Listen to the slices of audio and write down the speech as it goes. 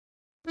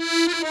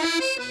Welcome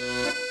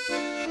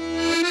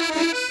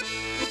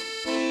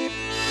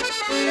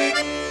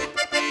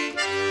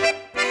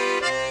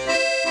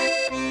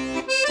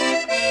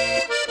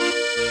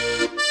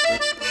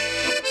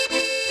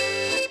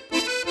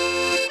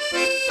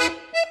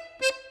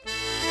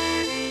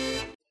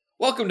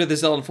to the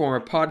Zelda Informer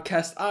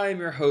podcast. I'm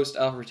your host,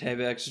 Alfred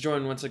Tabex,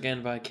 joined once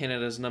again by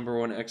Canada's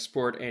 #1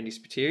 export, Andy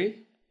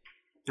Spiteri.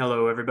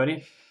 Hello,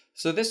 everybody.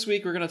 So this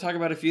week we're going to talk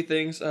about a few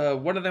things.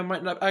 One of them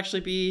might not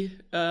actually be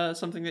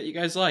something that you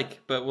guys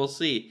like, but we'll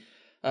see.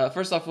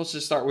 First off, let's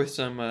just start with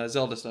some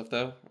Zelda stuff,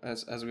 though,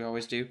 as we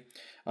always do.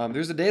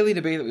 There's a daily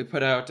debate that we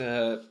put out,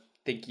 I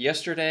think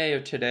yesterday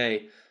or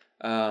today,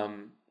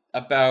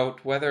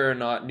 about whether or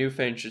not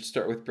Newfane should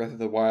start with Breath of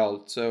the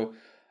Wild. So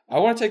I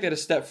want to take that a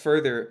step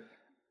further.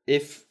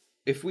 If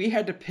we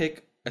had to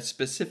pick a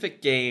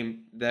specific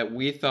game that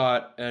we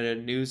thought a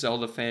new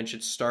Zelda fan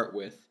should start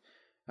with,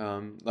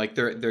 like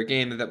their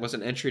game that was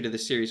an entry to the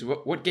series,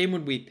 what game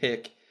would we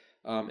pick,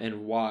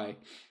 and why?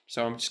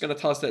 So I'm just gonna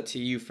toss that to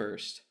you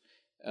first,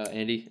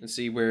 Andy, and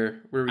see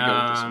where we go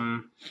with this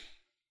one.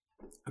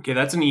 Okay,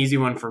 that's an easy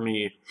one for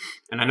me,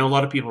 and I know a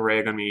lot of people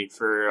rag on me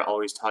for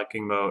always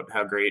talking about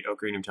how great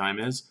Ocarina of Time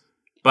is,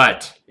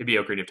 but it'd be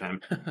Ocarina of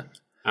Time.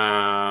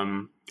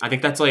 I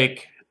think that's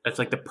like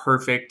the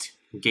perfect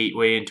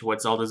gateway into what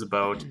Zelda's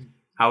about,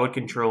 how it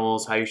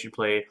controls, how you should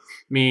play.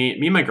 Me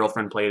and my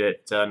girlfriend played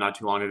it not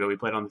too long ago. We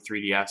played on the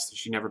 3DS.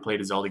 She never played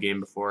a Zelda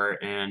game before,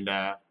 and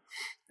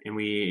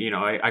we,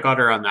 I got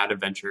her on that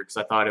adventure because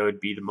I thought it would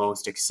be the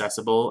most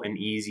accessible and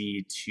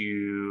easy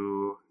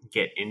to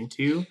get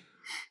into.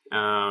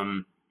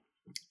 I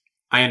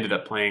ended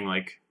up playing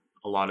like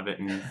a lot of it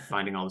and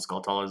finding all the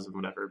Skulltulas and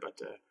whatever, but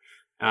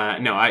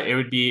it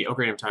would be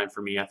Ocarina of Time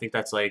for me. I think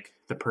that's like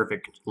the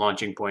perfect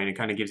launching point. It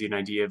kind of gives you an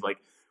idea of like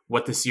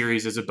what the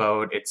series is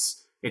about.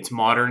 It's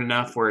modern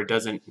enough where it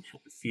doesn't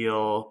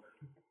feel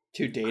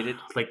too dated.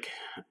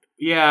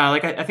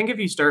 I think if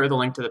you start with A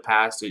Link to the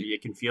Past,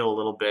 it can feel a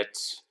little bit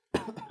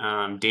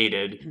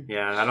dated.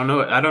 Yeah, I don't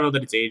know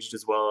that it's aged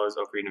as well as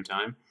Ocarina of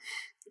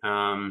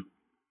Time.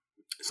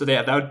 So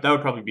that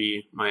would probably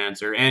be my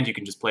answer. And you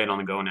can just play it on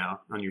the go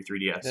now on your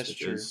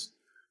 3DS,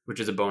 which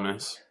is a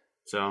bonus.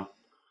 So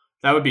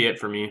that would be it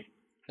for me.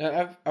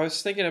 I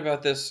was thinking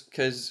about this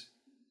because,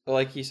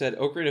 like you said,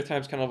 Ocarina of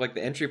Time is kind of like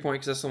the entry point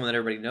because that's the one that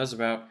everybody knows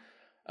about.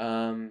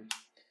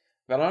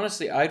 But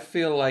honestly, I'd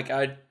feel like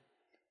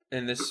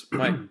and this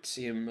might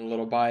seem a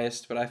little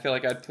biased, but I feel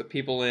like I'd put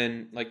people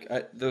in, like,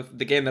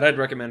 the game that I'd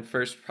recommend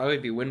first would probably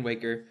be Wind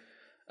Waker.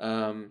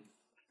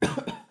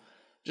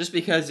 Just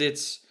because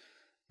it's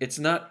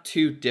not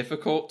too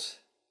difficult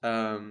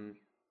when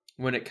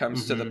it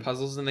comes to the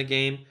puzzles in the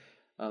game.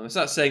 It's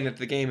not saying that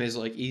the game is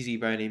like easy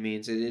by any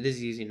means. It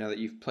is easy now that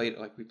you've played it,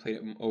 like we played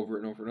it over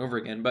and over and over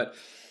again. But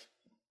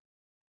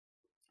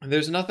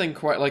there's nothing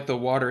quite like the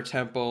Water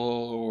Temple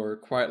or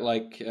quite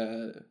like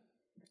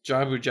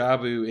Jabu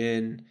Jabu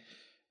in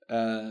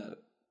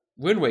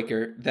Wind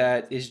Waker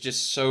that is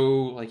just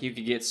so like you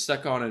could get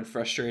stuck on and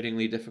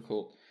frustratingly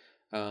difficult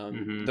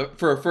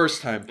for a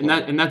first time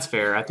player. And that's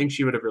fair. I think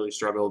she would have really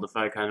struggled if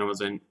I kind of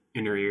wasn't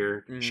in her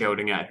ear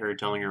shouting at her,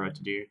 telling her what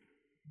to do.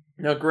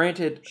 Now,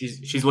 granted...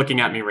 She's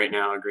looking at me right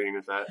now, agreeing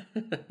with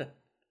that.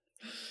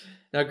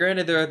 Now,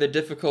 granted, there are the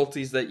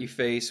difficulties that you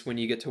face when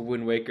you get to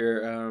Wind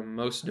Waker,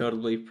 most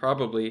notably,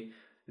 probably,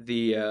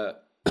 the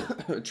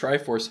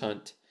Triforce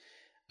Hunt.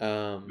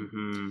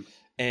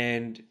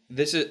 And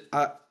this is...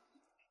 I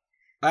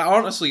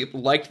honestly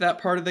liked that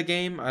part of the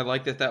game. I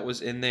liked that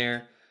was in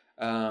there,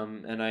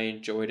 and I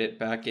enjoyed it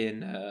back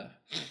in...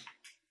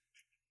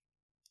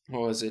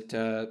 what was it?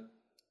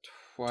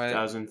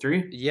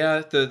 2003?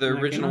 Yeah, the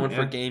original one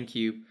for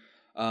GameCube.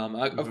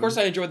 Of course,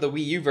 I enjoyed the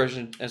Wii U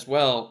version as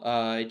well.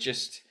 I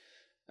just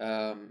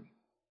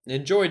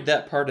enjoyed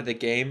that part of the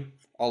game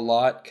a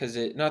lot because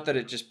not that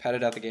it just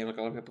padded out the game like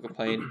a lot of people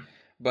complain,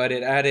 but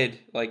it added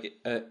like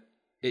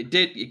it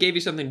gave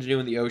you something to do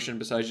in the ocean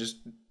besides just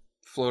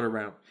float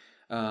around.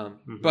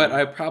 But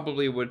I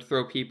probably would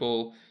throw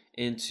people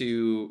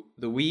into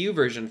the Wii U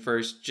version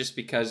first just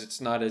because it's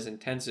not as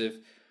intensive.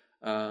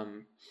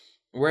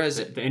 Whereas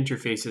the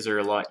interfaces are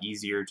a lot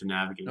easier to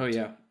navigate. Oh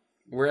yeah.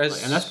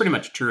 Whereas, and that's pretty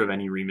much true of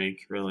any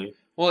remake, really.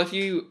 Well, if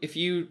you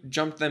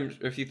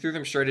threw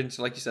them straight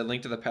into, like you said,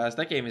 Link to the Past,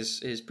 that game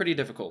is pretty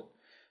difficult,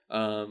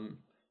 and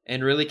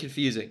really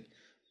confusing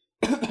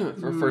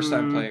for a first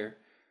time player.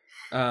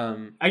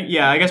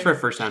 I guess for a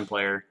first time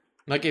player.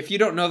 Like if you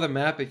don't know the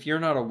map, if you're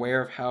not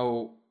aware of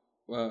how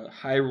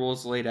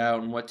Hyrule's laid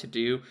out and what to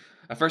do,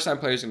 a first time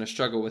player is going to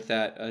struggle with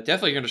that.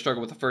 Definitely going to struggle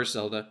with the first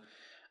Zelda.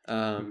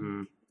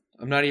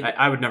 I'm not even.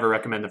 I would never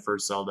recommend the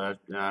first Zelda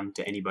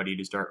to anybody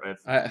to start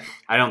with.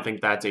 I don't think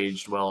that's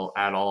aged well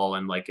at all,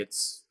 and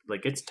it's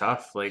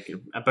tough.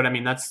 But I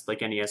mean that's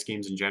like NES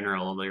games in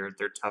general. They're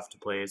tough to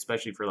play,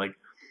 especially for like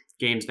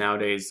games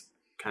nowadays.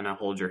 Kind of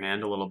hold your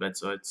hand a little bit,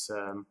 so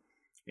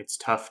it's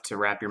tough to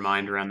wrap your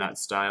mind around that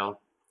style.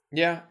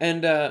 Yeah,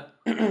 and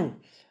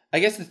I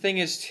guess the thing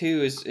is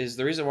too is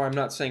the reason why I'm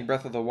not saying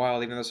Breath of the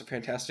Wild, even though it's a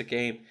fantastic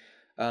game.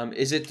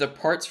 is it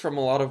departs from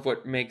a lot of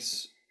what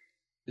makes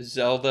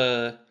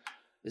Zelda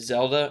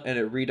Zelda, and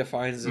it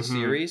redefines the Mm-hmm.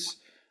 series.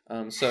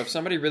 So if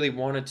somebody really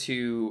wanted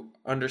to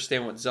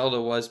understand what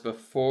Zelda was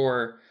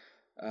before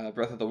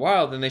Breath of the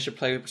Wild, then they should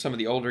play some of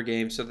the older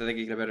games so that they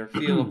can get a better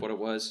feel of what it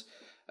was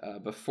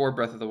before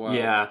Breath of the Wild.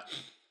 Yeah.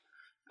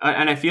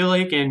 And I feel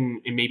like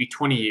in maybe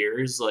 20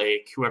 years,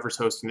 like whoever's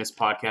hosting this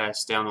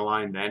podcast down the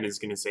line then is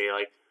going to say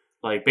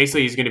like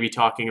basically he's going to be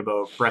talking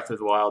about Breath of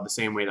the Wild the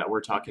same way that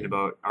we're talking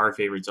about our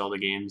favorite Zelda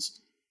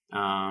games.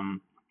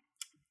 Um,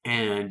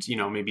 and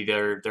maybe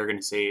they're going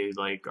to say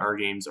like our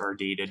games are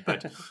dated,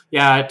 but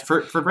yeah,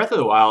 for Breath of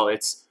the Wild,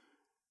 it's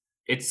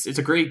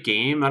a great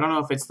game. I don't know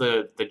if it's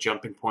the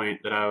jumping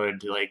point that I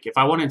would like if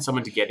I wanted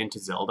someone to get into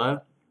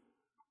Zelda.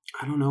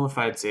 I don't know if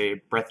I'd say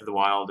Breath of the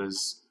Wild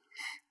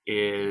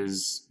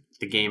is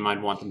the game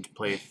I'd want them to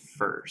play Well,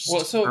 first.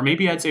 Or so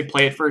maybe I'd say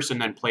play it first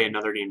and then play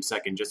another game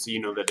second, just so you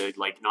know that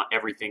like not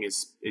everything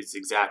is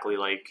exactly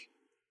like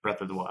Breath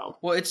of the Wild.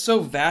 it's so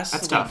That's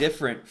vastly tough.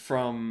 different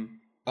from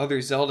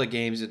other Zelda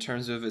games in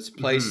terms of its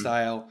play Hmm.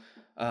 style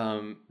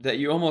that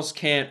you almost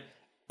can't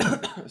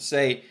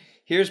say,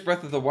 "Here's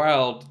Breath of the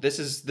Wild. This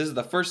is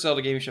the first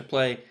Zelda game you should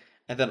play,"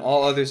 and then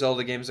all other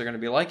Zelda games are going to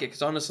be like it.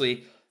 Because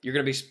honestly, you're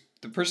going to be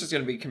the person's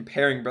going to be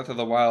comparing Breath of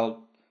the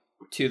Wild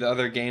to the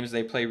other games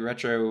they play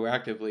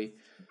retroactively.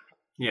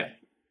 Yeah.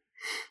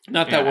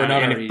 Not Yeah, that we're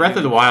not and if already Breath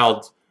of the doing that.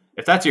 Wild,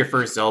 if that's your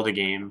first Zelda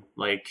game,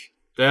 like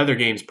the other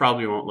games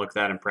probably won't look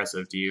that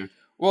impressive to you.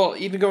 Well,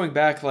 even going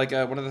back, like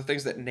one of the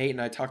things that Nate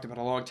and I talked about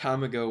a long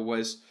time ago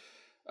was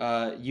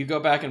you go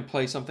back and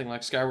play something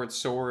like Skyward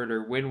Sword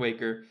or Wind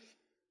Waker,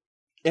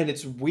 and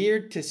it's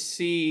weird to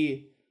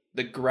see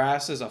the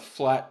grass as a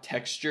flat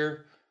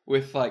texture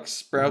with like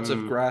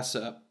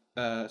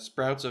Hmm.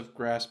 sprouts of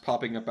grass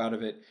popping up out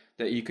of it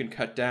that you can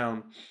cut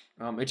down.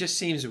 It just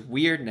seems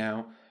weird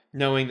now,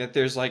 knowing that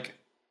there's like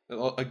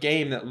a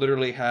game that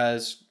literally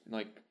has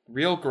like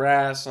real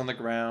grass on the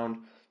ground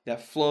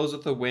that flows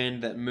with the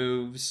wind, that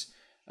moves,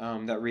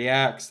 that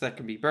reacts, that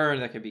can be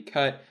burned, that can be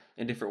cut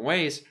in different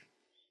ways.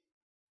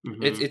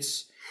 It's Hmm.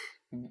 it's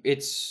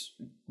it's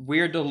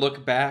weird to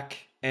look back,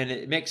 and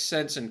it makes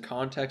sense in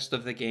context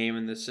of the game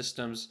and the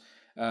system's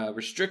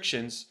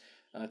restrictions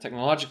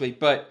technologically.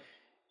 But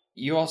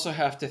you also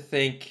have to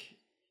think,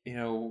 you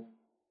know,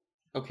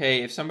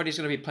 okay, if somebody's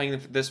going to be playing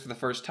this for the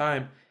first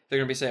time, they're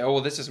going to be saying, "Oh,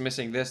 well, this is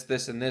missing this,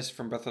 this, and this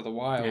from Breath of the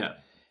Wild," Yeah.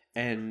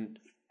 and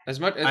as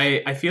much as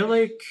I feel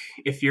like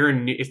if you're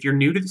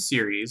new to the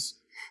series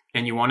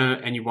and you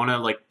wanna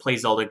like play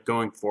Zelda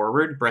going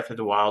forward, Breath of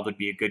the Wild would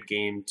be a good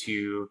game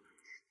to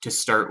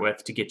start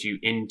with to get you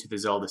into the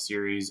Zelda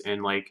series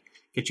and like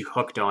get you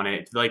hooked on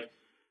it. Like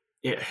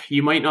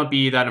you might not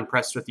be that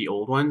impressed with the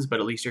old ones, but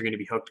at least you're going to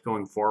be hooked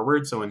going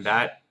forward. So in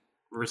that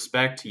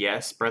respect,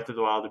 yes, Breath of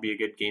the Wild would be a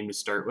good game to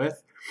start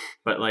with.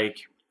 But like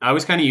I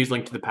always kind of use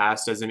Link to the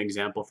Past as an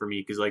example for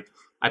me because like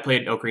I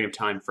played Ocarina of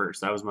Time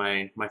first. That was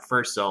my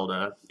first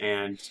Zelda,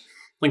 and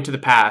Link to the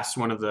Past,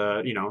 one of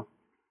the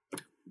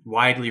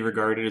widely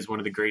regarded as one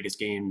of the greatest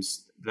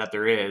games that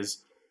there is.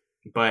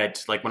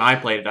 But like when I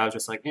played it, I was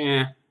just like,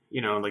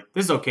 like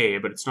this is okay,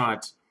 but it's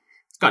not.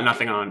 It's got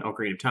nothing on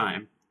Ocarina of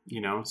Time,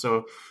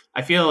 So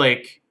I feel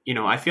like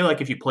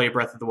if you play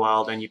Breath of the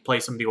Wild and you play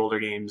some of the older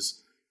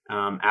games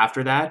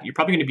after that, you're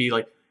probably going to be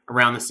like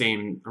around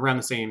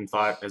the same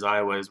thought as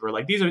I was. Where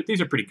like these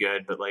are pretty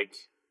good, but like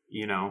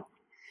you know,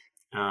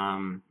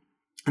 um,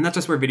 and that's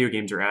just where video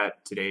games are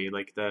at today.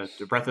 Like the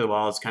Breath of the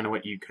Wild is kind of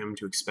what you come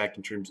to expect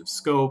in terms of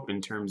scope,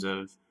 in terms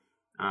of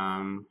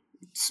um,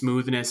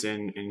 smoothness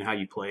in how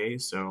you play.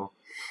 So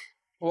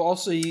well,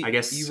 also I you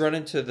guess run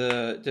into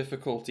the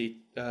difficulty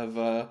of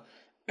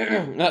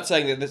not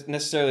saying that this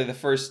necessarily the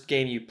first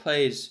game you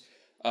play is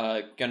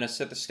gonna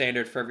set the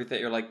standard for everything.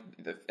 You're like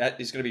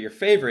that is gonna be your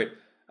favorite,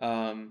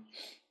 um,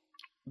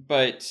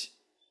 but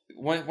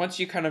once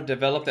you kind of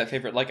develop that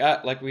favorite,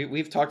 like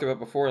we've talked about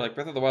before, like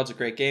Breath of the Wild's a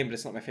great game, but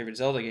it's not my favorite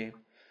Zelda game.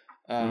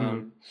 mhm,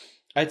 Um,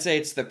 I'd say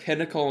it's the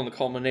pinnacle and the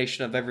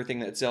culmination of everything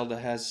that Zelda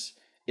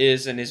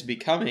is and is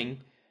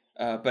becoming,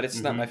 but it's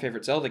not my mhm.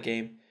 favorite Zelda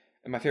game.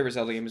 And my favorite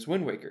Zelda game is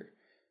Wind Waker.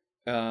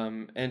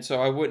 And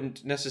so I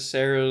wouldn't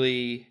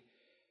necessarily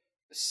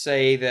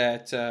say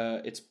that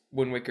it's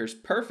Wind Waker's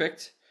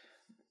perfect,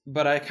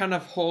 but I kind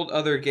of hold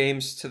other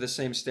games to the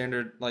same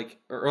standard, like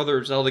or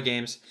other Zelda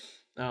games,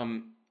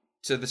 um,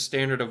 to the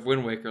standard of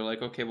Wind Waker.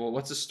 Like, okay, well,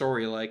 what's the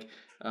story like?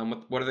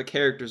 What are the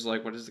characters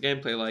like? What is the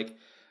gameplay like?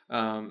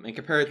 And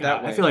compare it Yeah,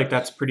 that I feel way. like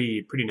that's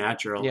pretty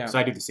natural Yeah. because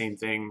I do the same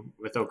thing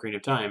with Ocarina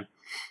of Time.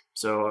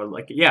 So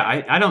like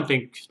yeah, I don't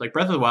think like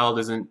Breath of the Wild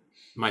isn't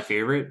my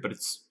favorite, but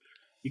it's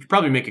you could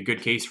probably make a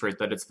good case for it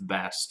that it's the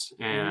best.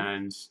 Mm-hmm.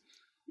 And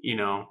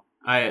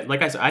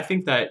I said I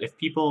think that if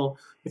people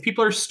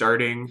are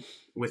starting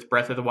with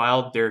Breath of the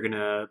Wild,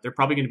 they're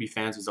probably gonna be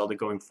fans of Zelda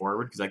going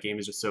forward because that game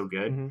is just so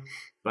good. Mm-hmm.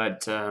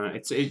 But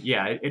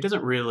it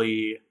doesn't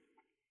really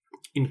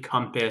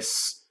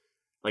encompass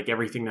like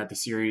everything that the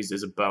series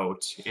is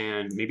about,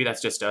 and maybe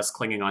that's just us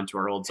clinging on to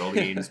our old Zelda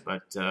games.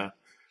 But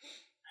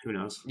who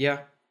knows? Yeah.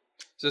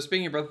 So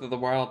speaking of Breath of the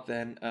Wild,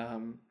 then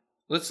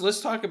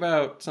let's talk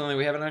about something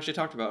we haven't actually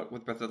talked about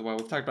with Breath of the Wild.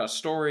 We've talked about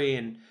story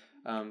and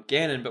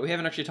Ganon, but we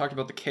haven't actually talked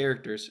about the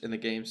characters in the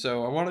game.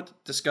 So I wanted to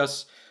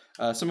discuss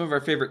some of our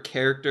favorite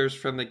characters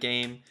from the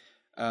game,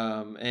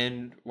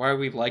 and why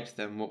we liked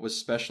them, what was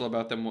special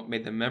about them, what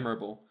made them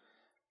memorable.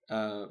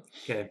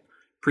 Okay.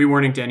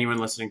 Pre-warning to anyone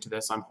listening to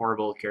this: I'm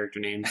horrible at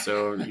character names,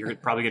 so you're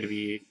probably gonna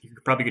be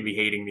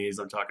hating me as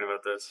I'm talking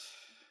about this.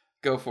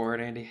 Go for it,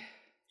 Andy.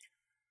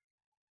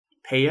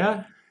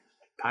 Paya.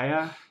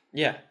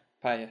 Yeah,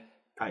 Paya.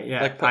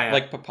 Yeah,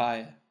 like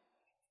papaya.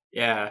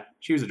 Yeah,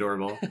 she was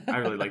adorable. I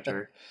really liked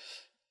her.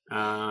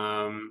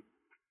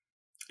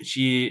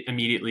 She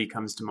immediately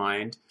comes to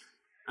mind.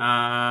 Who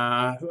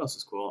else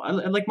is cool? I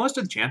like most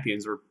of the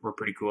champions were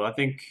pretty cool. I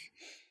think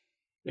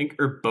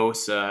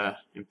Urbosa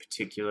in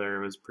particular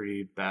was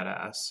pretty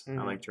badass.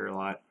 I liked her a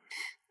lot.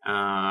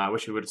 I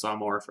wish we would have saw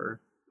more of her,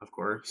 of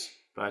course.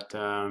 But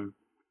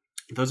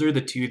those are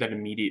the two that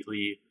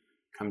immediately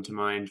come to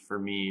mind for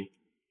me.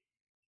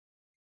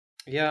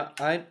 Yeah,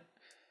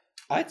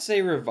 I'd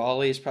say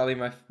Rivali is probably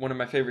one of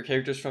my favorite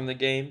characters from the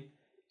game.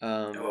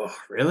 Oh,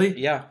 really?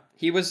 Yeah,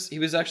 he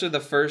was actually the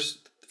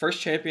first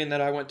champion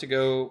that I went to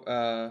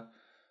go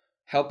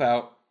help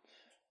out,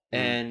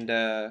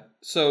 and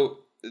so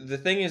the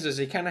thing is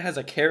he kind of has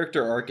a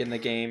character arc in the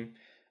game,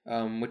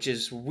 which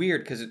is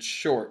weird because it's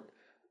short.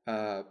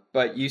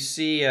 But you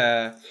see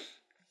at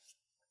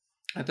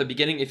the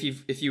beginning, if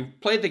you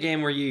played the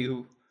game where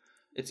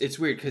it's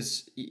weird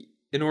because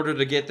in order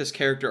to get this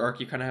character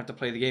arc, you kind of have to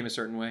play the game a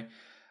certain way.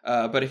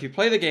 But if you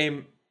play the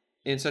game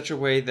in such a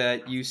way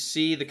that you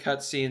see the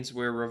cutscenes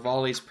where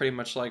Rivali's pretty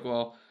much like,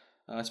 well,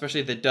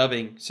 especially the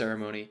dubbing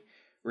ceremony,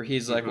 where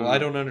he's like, well, I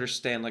don't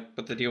understand like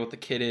what the deal with the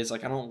kid is.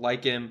 Like, I don't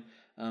like him.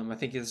 I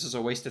think this is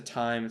a waste of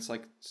time. It's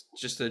like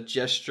just a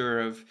gesture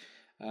of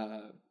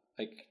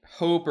like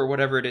hope or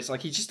whatever it is.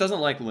 Like, he just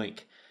doesn't like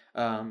Link.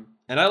 And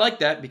I like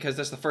that because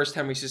that's the first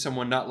time we see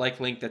someone not like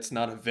Link that's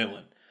not a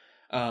villain.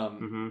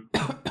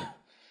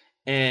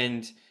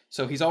 And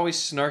so he's always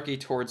snarky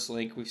towards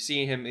Link. We've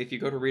seen him, if you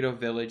go to Rito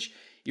Village,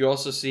 you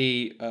also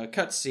see a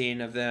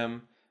cutscene of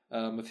them,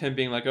 of him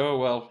being like, oh,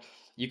 well,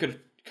 you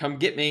could come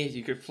get me.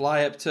 You could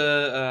fly up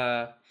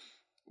to,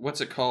 what's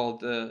it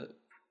called?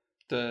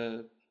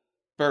 The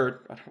bird.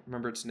 I don't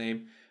remember its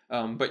name.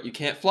 But you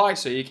can't fly,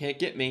 so you can't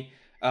get me.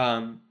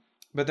 But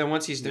then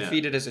once he's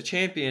defeated as a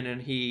champion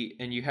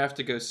and you have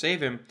to go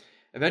save him,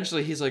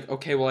 eventually he's like,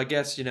 okay, well, I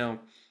guess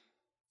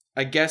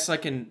I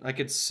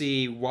could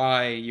see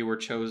why you were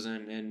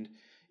chosen, and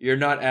you're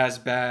not as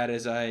bad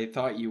as I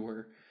thought you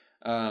were.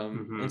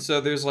 And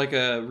so there's like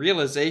a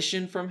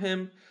realization from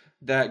him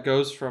that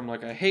goes from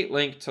like, I hate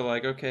Link to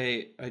like,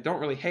 okay, I don't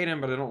really hate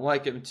him, but I don't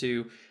like him,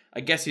 to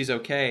I guess he's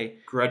okay.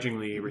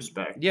 Grudgingly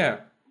respect. Yeah.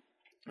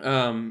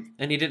 And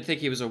he didn't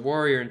think he was a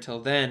warrior until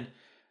then,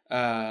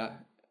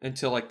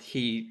 until like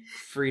he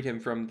freed him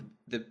from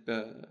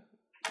the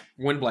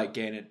Windblight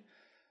Ganon.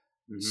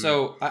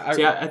 So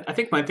I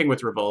think my thing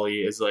with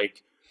Rivali is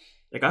like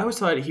I always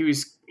thought he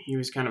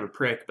was kind of a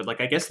prick, but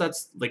like I guess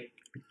that's like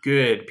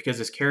good because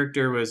his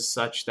character was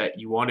such that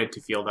you wanted to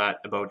feel that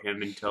about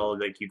him until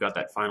like you got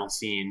that final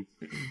scene.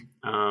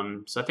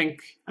 So I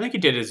think he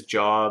did his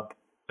job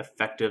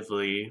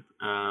effectively.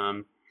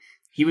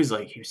 He was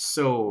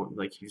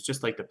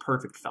just like the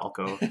perfect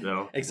Falco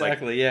though.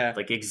 Exactly, yeah.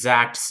 Like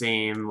exact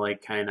same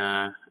like kind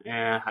of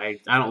I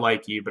don't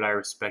like you but I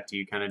respect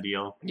you kind of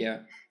deal. Yeah.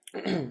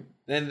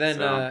 And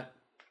then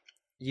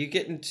you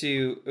get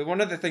into one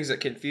of the things that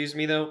confused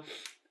me though,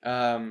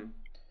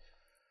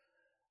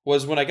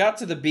 was when I got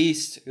to the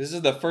Beast. This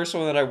is the first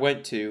one that I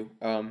went to.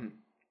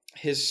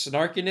 His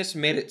snarkiness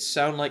made it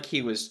sound like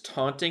he was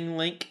taunting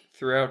Link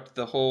throughout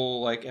the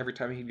whole, like every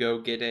time he'd go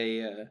get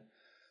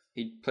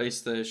he'd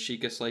place the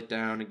Sheikah Slate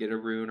down and get a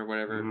rune or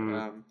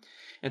whatever.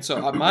 And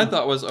so my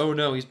thought was, oh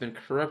no, he's been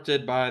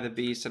corrupted by the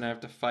Beast and I have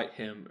to fight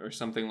him or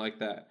something like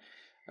that.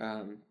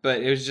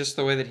 But it was just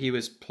the way that he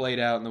was played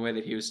out and the way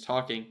that he was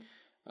talking.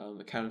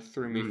 It kind of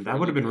threw me. That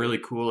would have been really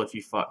cool if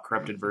you fought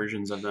corrupted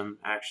versions of them,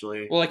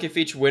 actually. Well, like if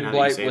each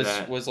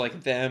Windblight was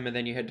like them, and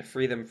then you had to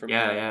free them from.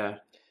 Yeah.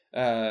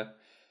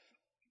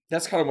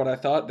 That's kind of what I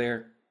thought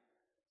there.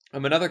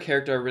 Another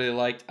character I really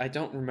liked. I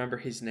don't remember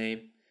his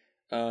name.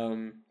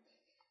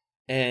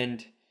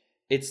 And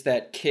it's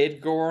that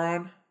kid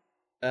Goron.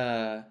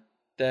 The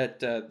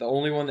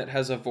only one that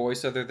has a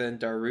voice other than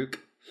Daruk,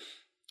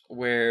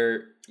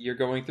 where you're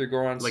going through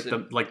Goron's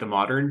like the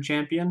modern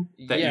champion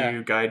that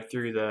you guide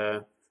through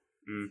the.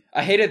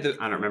 I don't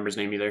remember his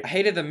name either. I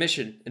hated the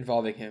mission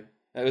involving him.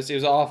 It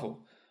was awful.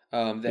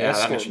 The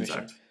escort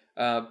mission.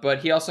 But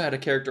he also had a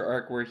character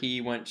arc where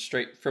he went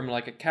straight from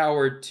like a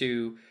coward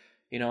to,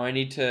 I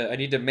need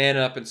to man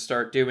up and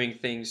start doing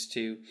things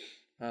to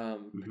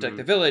protect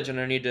the village, and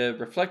I need to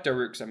reflect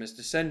Daruk because I'm his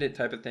descendant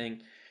type of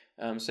thing.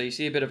 So you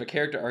see a bit of a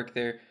character arc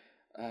there.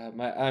 I'm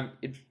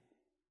a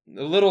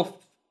little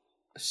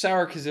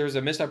sour because there was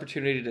a missed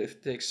opportunity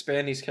to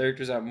expand these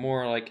characters out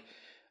more. Like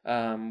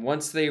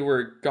once they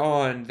were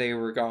gone, they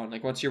were gone.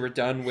 Like once you were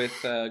done with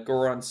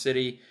Goron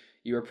City,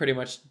 you were pretty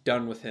much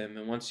done with him.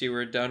 And once you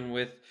were done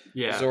with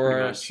Yeah, pretty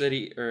Zora much.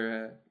 City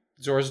or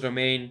Zora's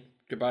Domain,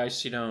 goodbye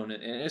Sidon.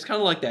 And it's kind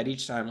of like that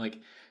each time. Like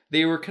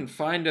they were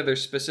confined to their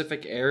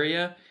specific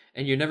area,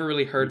 and you never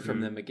really heard from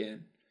Hmm. them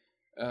again,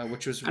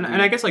 which was And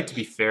I weird. guess like to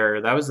be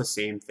fair, that was the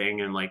same thing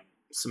in like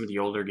some of the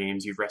older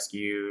games. You'd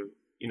rescue,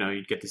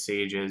 you'd get the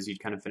sages, you'd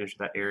kind of finish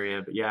that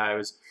area. But yeah, it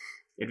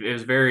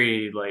was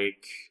very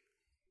like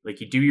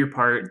you do your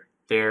part.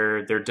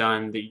 They're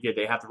done.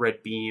 They have the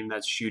red beam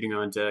that's shooting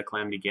onto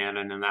Calamity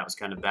Ganon, and that was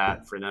kind of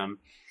that for them.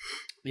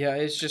 Yeah,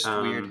 it's just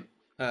weird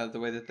Um, the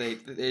way that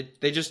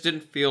they just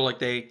didn't feel like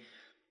they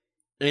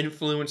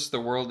influenced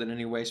the world in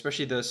any way,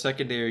 especially the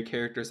secondary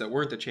characters that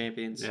weren't the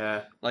champions.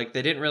 yeah, Like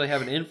they didn't really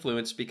have an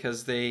influence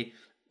because they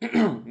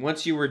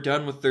once you were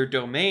done with their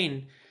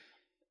domain,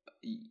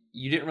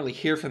 you didn't really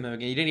hear from them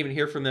again. You didn't even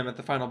hear from them at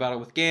the final battle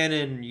with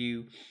Ganon.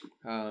 You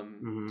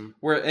hmm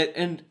were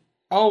and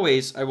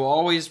always I will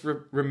always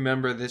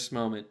remember this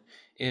moment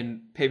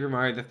in Paper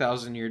Mario: The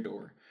Thousand Year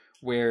Door,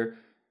 where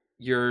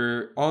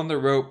you're on the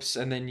ropes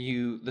and then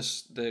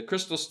the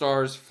crystal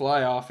stars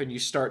fly off and you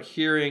start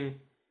hearing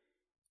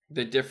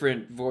the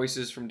different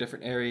voices from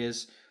different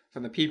areas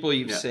from the people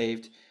you've yeah,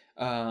 saved.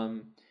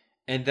 Um,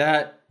 and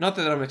that, not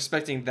that I'm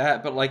expecting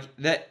that, but like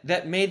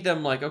that made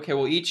them like, okay,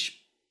 well,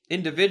 each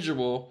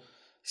individual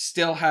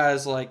still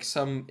has like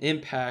some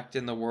impact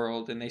in the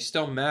world and they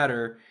still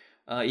matter,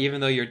 even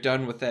though you're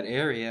done with that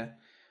area.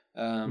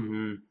 Um,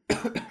 hmm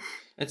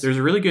it's There's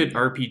a really good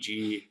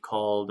RPG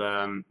called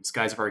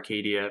Skies of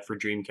Arcadia for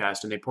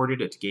Dreamcast, and they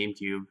ported it to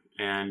GameCube.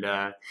 And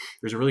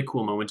there's a really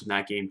cool moment in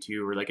that game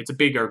too, where like it's a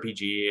big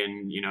RPG,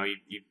 and you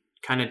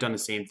kind of done the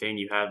same thing.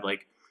 You have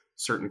like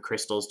certain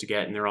crystals to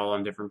get, and they're all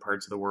on different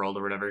parts of the world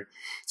or whatever.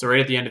 So right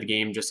at the end of the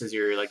game, just as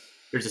you're like,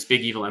 there's this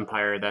big evil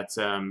empire that's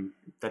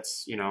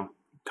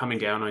coming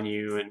down on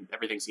you, and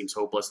everything seems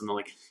hopeless, and then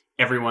like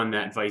everyone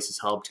that Vice has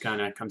helped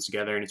kind of comes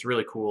together, and it's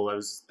really cool.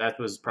 That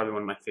was probably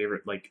one of my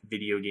favorite like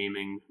video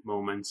gaming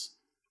moments.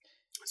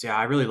 So yeah,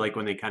 I really like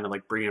when they kind of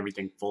like bring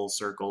everything full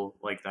circle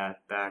like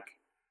that back.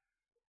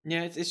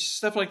 Yeah, it's just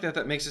stuff like that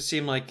that makes it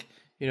seem like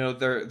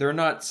they're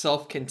not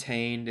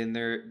self-contained and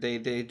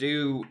they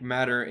do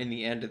matter in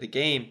the end of the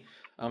game,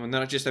 and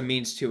not just a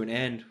means to an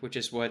end, which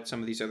is what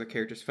some of these other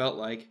characters felt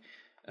like.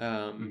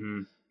 Um,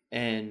 Hmm.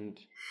 and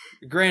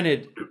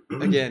granted,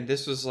 again,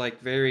 this was like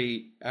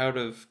very out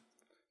of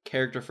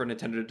character for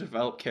Nintendo to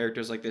develop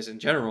characters like this in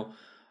general,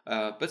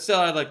 but still,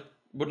 I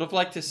would have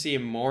liked to see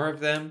more of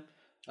them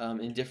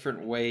in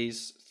different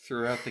ways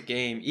throughout the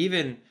game.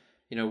 Even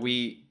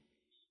we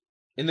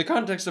in the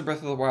context of Breath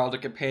of the Wild, a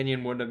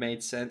companion wouldn't have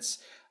made sense,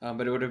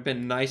 but it would have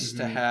been nice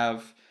to Hmm.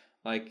 have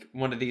like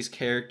one of these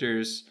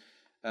characters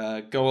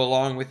go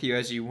along with you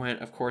as you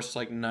went. Of course,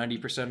 like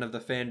 90% of the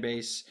fan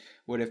base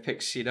would have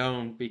picked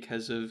Sidon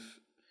because of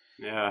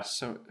Yeah,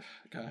 so.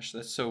 Gosh,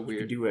 that's so you could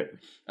weird. do it.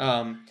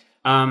 Um,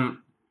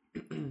 Um,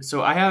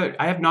 so I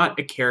have not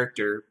a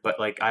character, but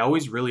like I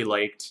always really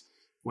liked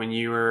when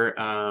you're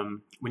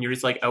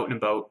just like out and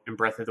about in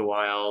Breath of the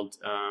Wild,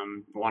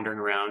 wandering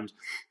around,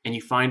 and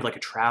you find like a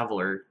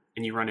traveler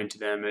and you run into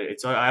them.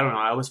 It's I don't know.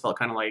 I always felt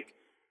kind of like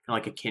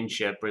a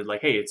kinship, where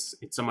like hey, it's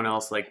someone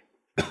else like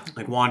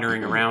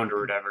wandering around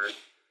or whatever.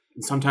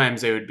 And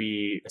sometimes they would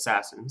be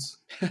assassins,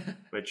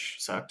 which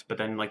sucked. But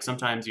then like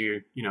sometimes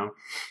you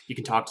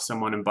can talk to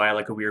someone and buy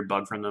like a weird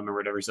bug from them or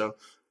whatever. So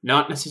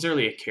not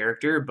necessarily a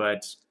character,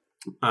 but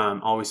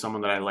always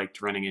someone that I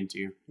liked running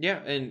into. yeah,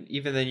 and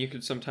even then, you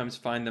could sometimes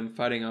find them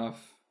fighting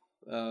off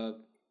uh,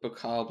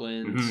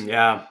 bokoblins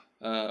Yeah.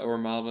 or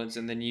moblins,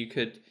 and then you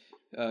could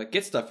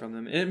get stuff from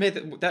them, and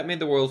that made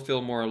the world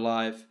feel more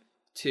alive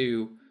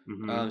too,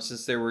 hmm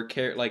since there were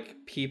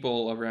like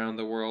people around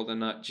the world and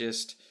not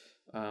just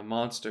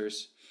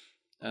monsters.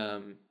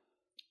 Um,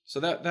 so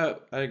that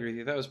I agree with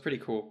you. That was pretty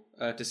cool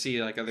to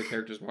see like other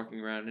characters walking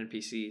around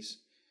NPCs.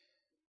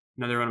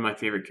 Another one of my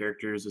favorite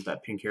characters is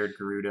that pink-haired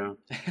Gerudo.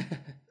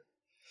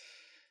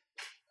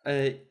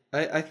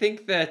 I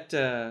think that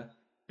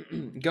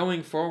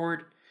going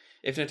forward,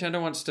 if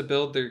Nintendo wants to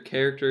build their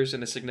characters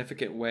in a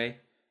significant way,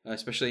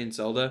 especially in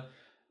Zelda,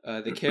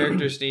 the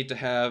characters need to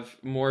have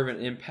more of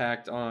an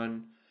impact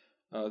on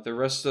the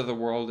rest of the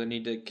world and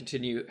need to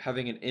continue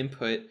having an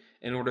input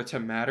in order to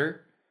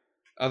matter.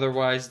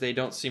 Otherwise, they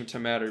don't seem to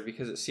matter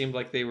because it seemed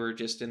like they were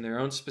just in their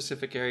own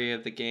specific area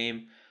of the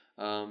game,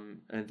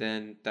 and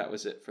then that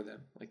was it for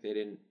them. Like you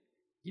didn't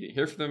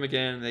hear from them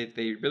again.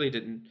 They really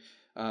didn't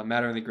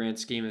matter in the grand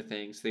scheme of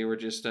things. They were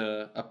just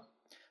a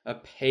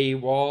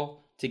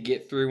paywall to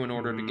get through in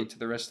order to hmm get to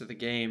the rest of the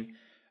game,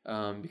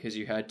 because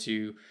you had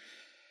to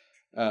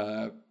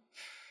uh,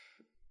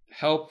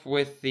 help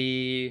with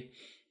the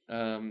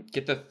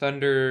get the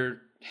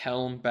Thunder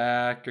Helm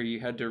back, or you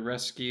had to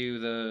rescue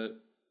the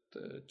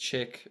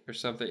chick or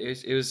something.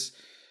 It was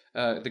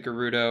the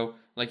Gerudo.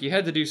 Like you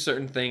had to do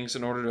certain things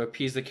in order to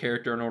appease the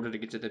character in order to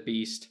get to the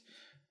beast,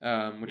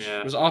 which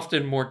Yeah. was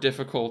often more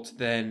difficult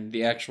than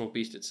the actual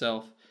beast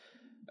itself.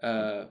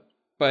 Uh,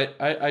 but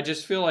I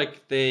just feel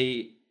like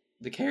the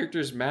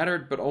characters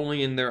mattered, but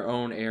only in their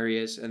own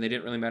areas, and they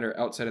didn't really matter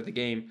outside of the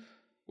game,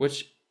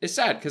 which is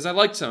sad because I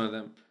liked some of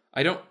them.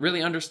 I don't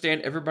really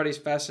understand everybody's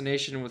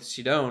fascination with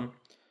Sidon.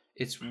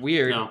 It's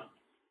weird, No.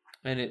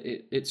 and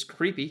it's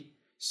creepy.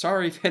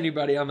 Sorry if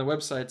anybody on the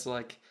website's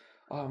like,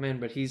 oh man,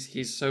 but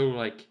he's so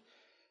like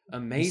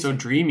amazing. He's so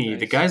dreamy.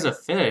 The guy's a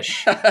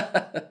fish.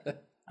 I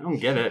don't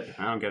get it.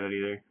 I don't get it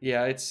either.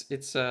 Yeah, it's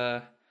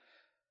the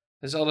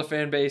Zelda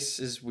fan base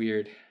is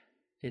weird.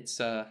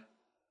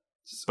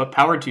 But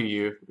power to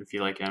you if you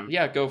like him.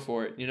 Yeah, go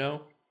for it. You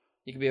know,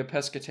 you can be a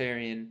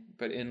pescatarian,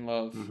 but in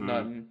love,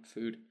 not in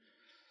food.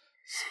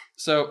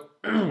 So,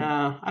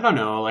 I don't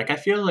know. Like, I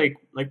feel like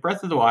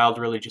Breath of the Wild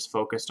really just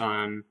focused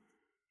on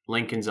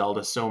Link and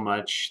Zelda so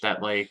much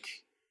that like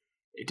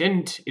it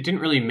didn't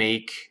really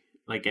make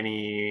like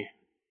any.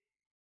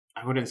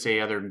 I wouldn't say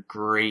other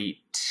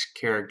great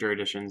character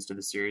additions to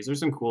the series. There's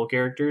some cool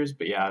characters,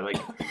 but yeah, like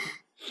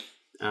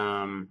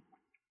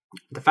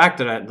the fact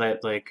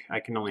that I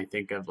can only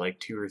think of like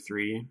 2 or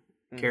 3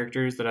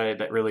 characters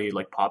that really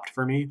like popped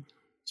for me.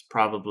 It's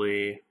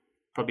probably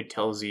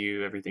tells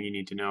you everything you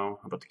need to know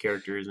about the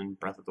characters in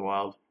Breath of the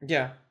Wild.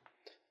 Yeah.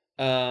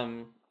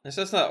 So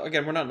that's not,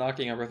 again, we're not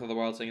knocking on Breath of the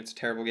Wild saying it's a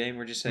terrible game.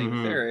 We're just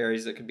saying there are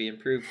areas that could be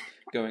improved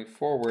going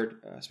forward,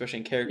 especially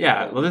in character.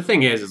 Yeah, well, the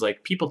thing is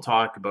like people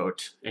talk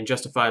about, and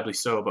justifiably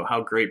so, about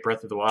how great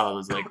Breath of the Wild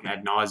is, like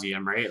ad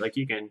nauseum, right? Like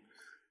you can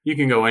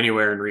go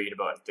anywhere and read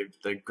about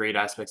the great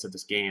aspects of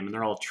this game, and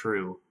they're all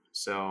true.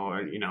 So,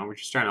 you know, we're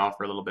just trying to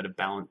offer a little bit of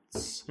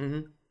balance.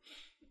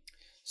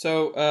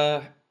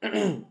 So,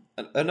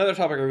 another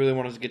topic I really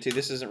wanted to get to,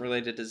 this isn't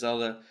related to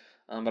Zelda,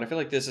 but I feel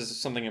like this is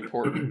something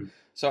important.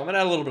 So I'm going to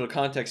add a little bit of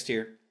context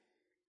here,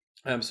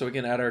 so we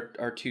can add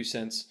our 2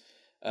 cents.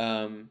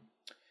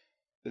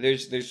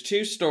 There's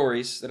 2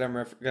 stories that I'm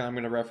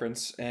going to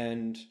reference,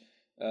 and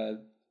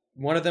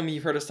one of them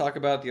you've heard us talk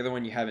about, the other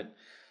one you haven't.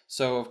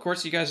 So of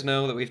course you guys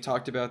know that we've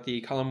talked about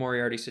the Colin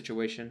Moriarty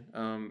situation,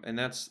 and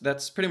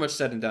that's pretty much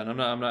said and done.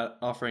 I'm not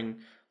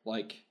offering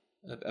like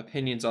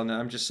opinions on that.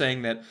 I'm just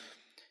saying that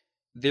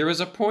there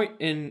was a point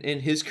in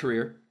his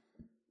career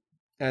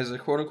as a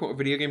quote-unquote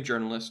video game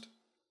journalist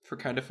for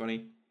Kind of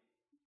Funny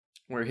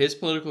where his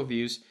political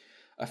views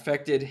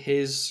affected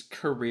his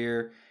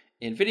career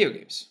in video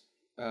games.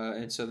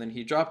 And so then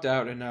he dropped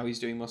out, and now he's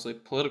doing mostly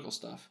political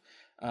stuff.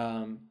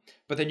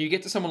 But then you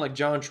get to someone like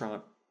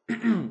JonTron,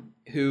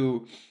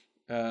 who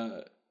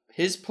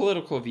his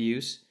political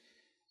views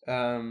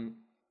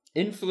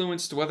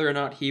influenced whether or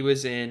not he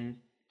was in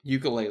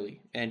Yooka-Laylee,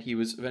 and he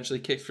was eventually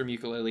kicked from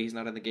Yooka-Laylee. He's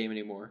not in the game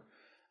anymore,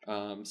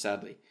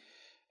 sadly.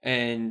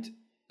 And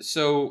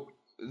so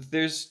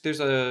there's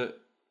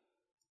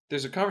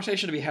a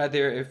conversation to be had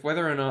there if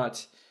whether or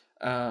not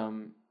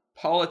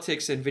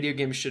politics and video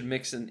games should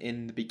mix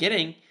in the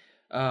beginning,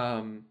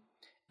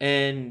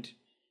 and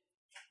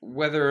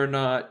whether or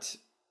not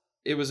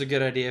it was a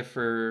good idea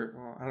for,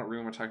 well, I don't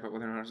really want to talk about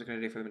whether or not it was a good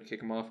idea for them to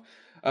kick him off,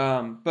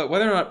 but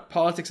whether or not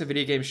politics and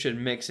video games should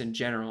mix in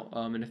general,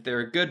 and if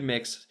they're a good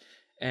mix,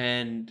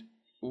 and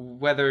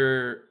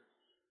whether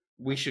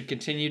we should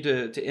continue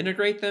to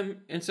integrate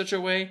them in such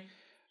a way,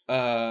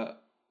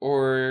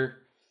 or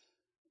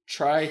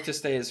try to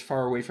stay as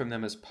far away from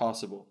them as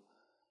possible.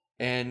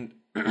 And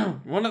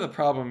one of the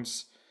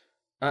problems,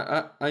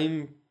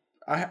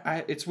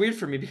 it's weird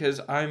for me because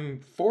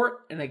I'm for it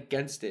and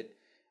against it.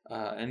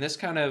 And this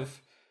kind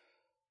of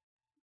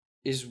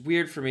is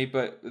weird for me,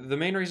 but the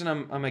main reason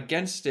I'm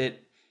against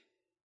it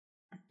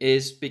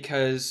is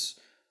because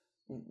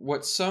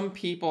what some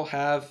people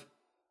have,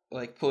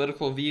 like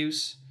political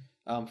views,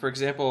 for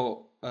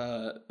example,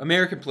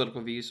 American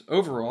political views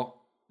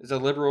overall is a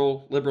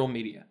liberal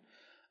media.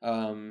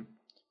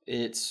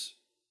 It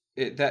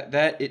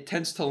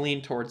tends to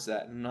lean towards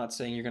that. I'm not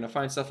saying you're going to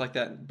find stuff like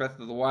that in Breath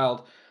of the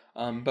Wild,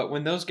 but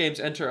when those games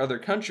enter other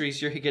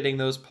countries, you're getting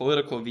those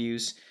political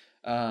views.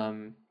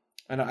 And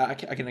I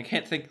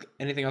can't think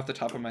anything off the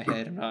top of my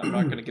head. I'm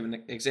not going to give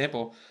an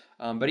example.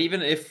 But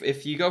even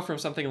if you go from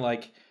something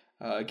like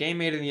a game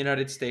made in the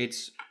United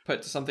States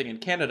put to something in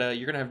Canada,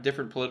 you're going to have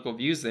different political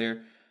views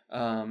there.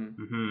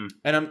 And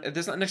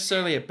that's not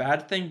necessarily a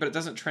bad thing, but it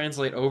doesn't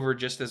translate over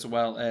just as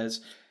well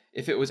as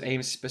if it was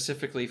aimed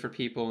specifically for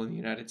people in the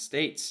United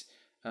States.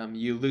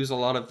 You lose a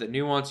lot of the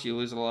nuance, you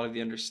lose a lot of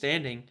the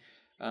understanding,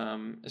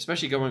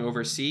 especially going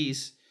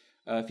overseas.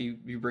 If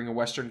you bring a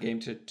Western game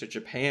to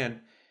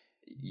Japan,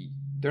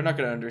 they're not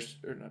going to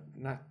understand.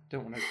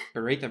 Don't want to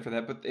berate them for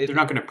that, but they're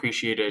not going to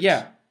appreciate it.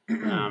 Yeah,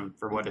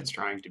 for what it's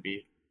trying to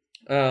be.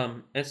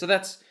 And so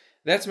that's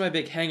my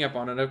big hang up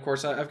on it. Of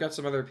course, I've got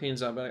some other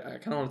opinions on it, but I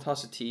kind of want to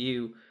toss it to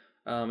you,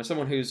 as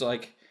someone who's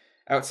like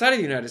outside of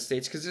the United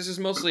States, because this is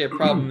mostly a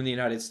problem in the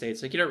United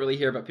States. Like, you don't really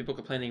hear about people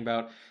complaining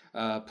about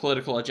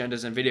political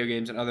agendas in video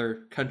games in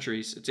other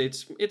countries.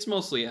 It's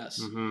mostly us.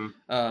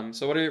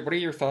 So what are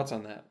your thoughts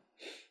on that?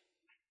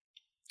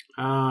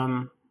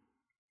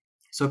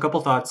 So a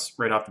couple thoughts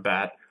right off the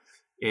bat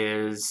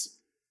is,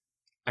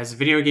 as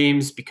video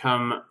games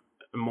become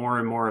more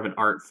and more of an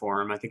art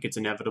form, I think it's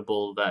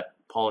inevitable that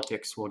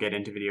politics will get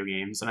into video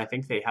games, and I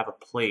think they have a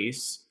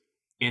place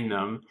in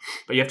them,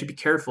 but you have to be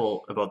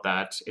careful about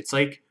that. It's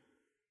like,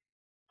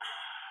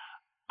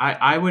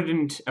 I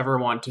wouldn't ever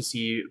want to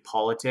see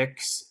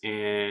politics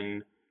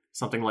in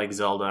something like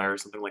Zelda or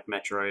something like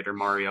Metroid or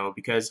Mario,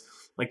 because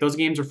like those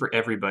games are for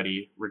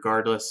everybody,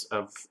 regardless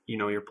of,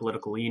 your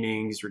political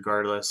leanings,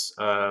 regardless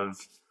of,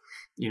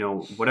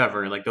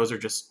 whatever. Like those are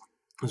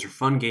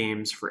fun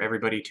games for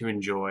everybody to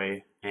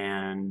enjoy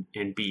and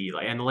be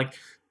like, and like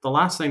the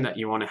last thing that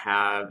you want to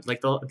have, like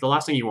the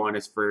last thing you want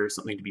is for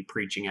something to be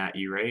preaching at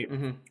you, right?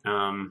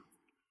 Mm-hmm.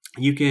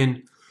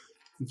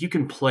 You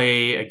can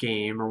play a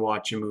game or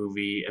watch a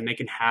movie and they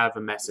can have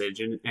a message,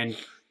 and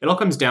it all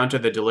comes down to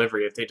the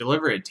delivery. If they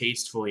deliver it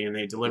tastefully and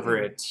they deliver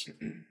it,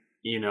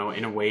 in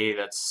a way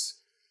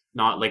that's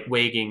not like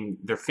wagging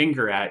their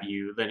finger at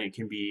you, then it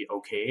can be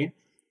okay.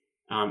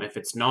 If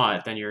it's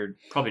not, then you're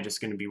probably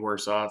just going to be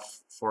worse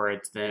off for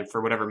it than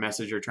for whatever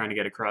message you're trying to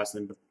get across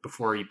than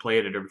before you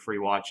played it or before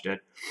you watched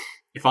it.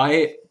 If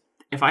I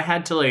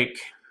had to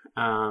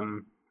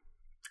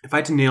if I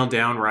had to nail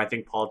down where I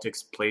think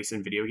politics place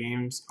in video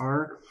games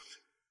are,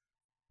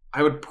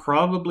 I would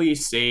probably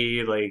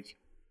say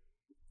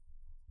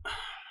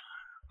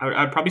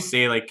I'd probably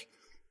say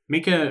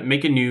make a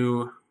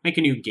new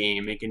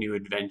game, make a new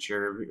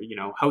adventure,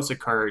 House of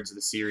Cards,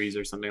 the series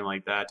or something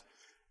like that.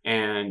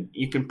 And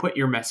you can put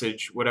your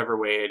message whatever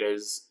way it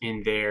is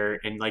in there,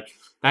 and like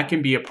that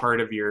can be a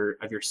part of your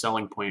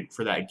selling point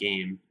for that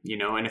game,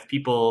 and if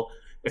people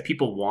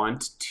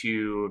want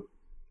to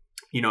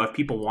if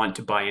people want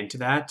to buy into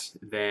that,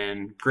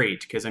 then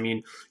great. Because I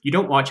mean, you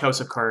don't watch House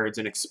of Cards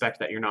and expect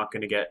that you're not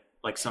going to get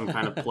like some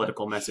kind of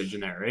political message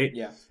in there, right?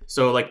 Yeah.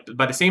 So like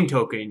by the same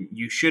token,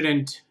 you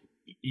shouldn't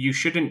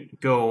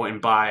go and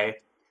buy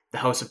the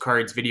House of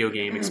Cards video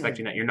game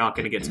expecting that you're not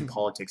going to get some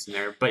politics in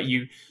there. But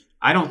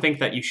I don't think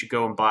that you should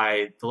go and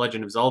buy The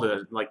Legend of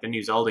Zelda, like the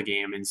new Zelda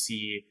game, and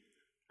see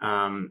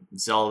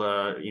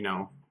Zelda,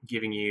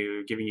 giving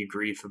you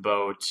grief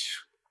about,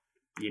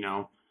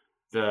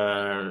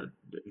 the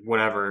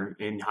whatever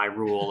in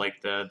Hyrule,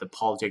 like the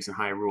politics in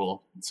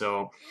Hyrule.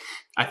 So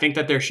I think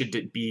that there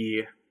should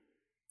be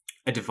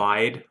a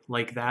divide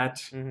like that.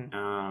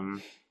 Mm-hmm.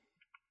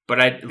 But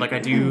I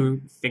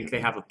do think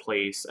they have a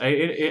place.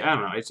 I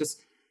don't know.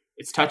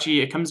 It's touchy.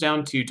 It comes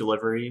down to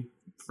delivery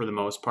for the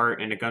most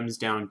part, and it comes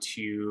down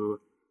to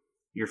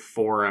your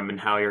forum and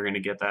how you're going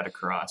to get that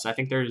across. I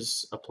think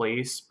there's a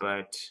place,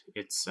 but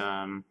it's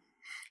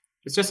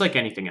just like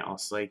anything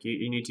else. Like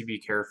you need to be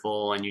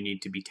careful and you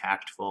need to be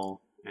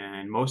tactful,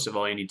 and most of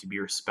all, you need to be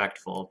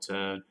respectful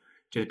to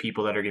the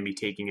people that are going to be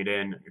taking it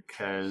in,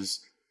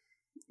 because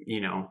I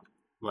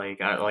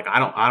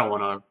don't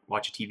want to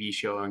watch a TV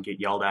show and get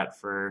yelled at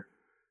for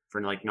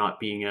like not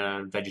being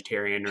a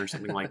vegetarian or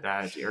something like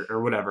that,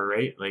 or whatever,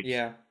 right? Like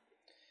Yeah.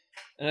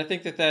 And I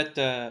think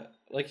that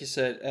like you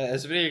said,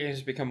 as video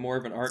games become more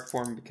of an art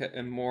form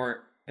and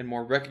more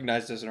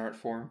recognized as an art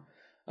form,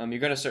 you're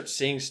going to start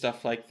seeing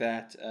stuff like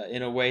that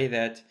in a way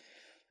that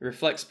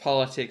reflects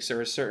politics or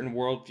a certain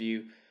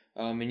worldview.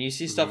 And you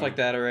see stuff like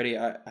that already.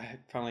 I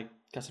finally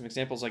got some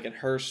examples like in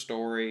Her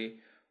Story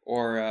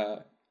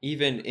or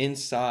even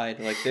Inside.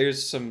 Like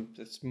there's some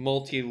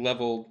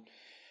multi-leveled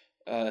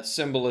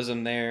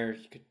symbolism there.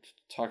 You could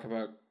talk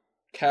about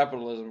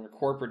capitalism or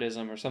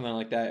corporatism or something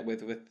like that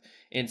with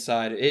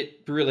Inside.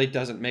 It really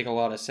doesn't make a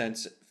lot of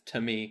sense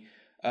to me.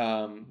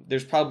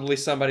 There's probably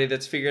somebody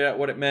that's figured out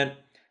what it meant.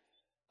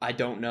 I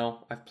don't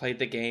know. I've played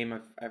the game.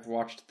 I've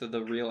watched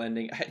the real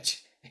ending.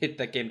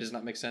 That game does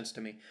not make sense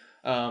to me.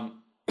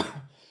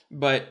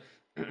 But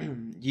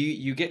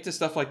you get to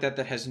stuff like that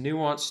has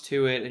nuance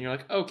to it, and you're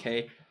like,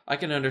 okay, I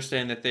can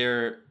understand that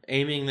they're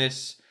aiming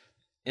this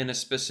in a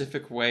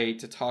specific way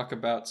to talk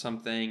about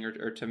something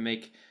or to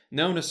make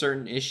known a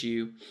certain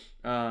issue.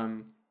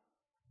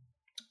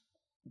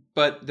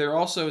 But there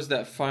also is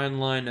that fine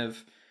line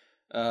of,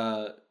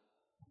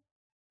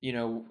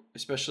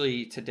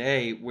 especially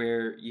today,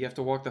 where you have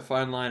to walk the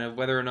fine line of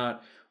whether or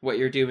not what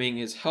you're doing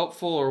is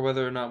helpful or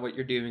whether or not what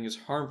you're doing is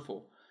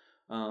harmful.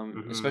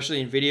 Especially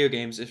in video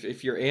games,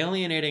 if you're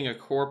alienating a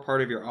core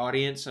part of your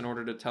audience in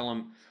order to tell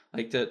them,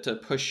 like to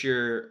push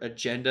your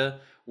agenda,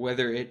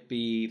 whether it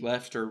be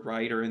left or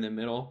right or in the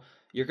middle,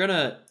 you're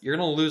gonna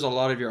lose a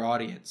lot of your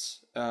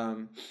audience.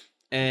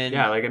 And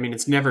yeah, like I mean,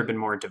 it's never been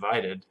more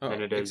divided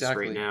than it is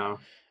exactly right now.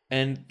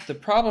 And the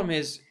problem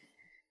is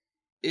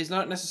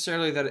not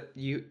necessarily that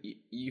you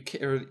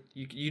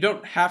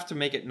don't have to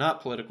make it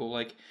not political.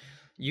 Like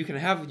you can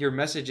have your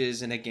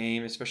messages in a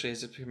game, especially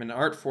as it's become an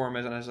art form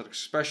and as an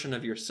expression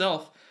of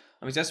yourself.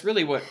 I mean, that's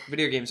really what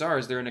video games are.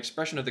 Is they're an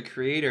expression of the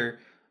creator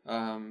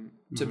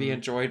to be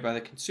enjoyed by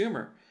the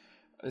consumer.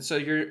 So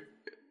you're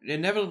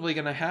inevitably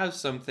going to have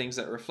some things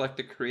that reflect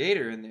the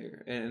creator in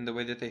there and the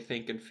way that they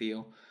think and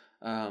feel.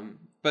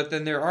 But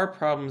then there are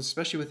problems,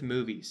 especially with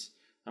movies.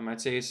 I'd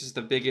say this is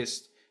the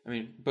biggest. I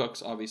mean,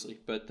 books obviously,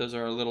 but those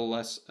are a little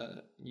less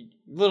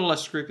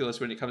scrupulous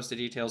when it comes to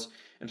details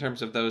in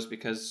terms of those,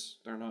 because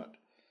they're not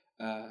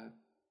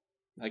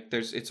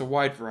it's a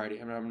wide variety.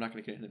 I'm not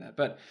going to get into that,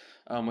 but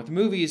with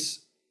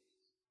movies,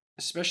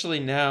 especially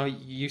now,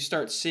 you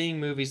start seeing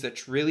movies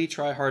that really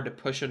try hard to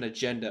push an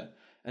agenda,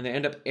 and they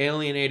end up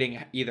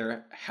alienating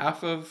either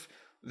half of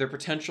their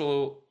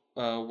potential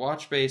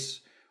watch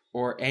base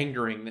or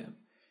angering them.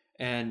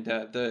 And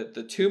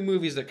the two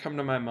movies that come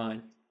to my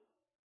mind,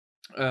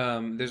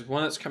 there's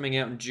one that's coming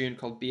out in June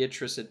called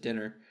Beatrice at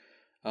Dinner,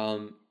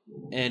 and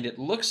it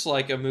looks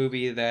like a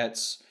movie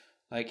that's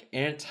like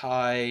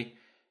anti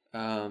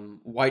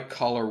white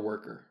collar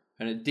worker,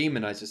 and it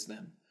demonizes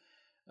them.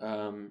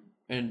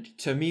 And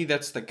to me,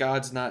 that's the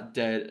God's Not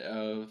Dead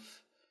of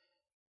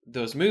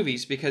those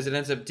movies, because it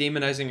ends up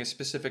demonizing a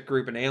specific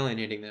group and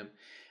alienating them.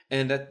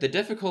 And that the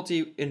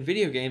difficulty in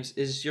video games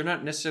is you're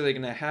not necessarily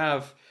going to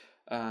have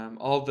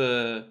all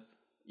the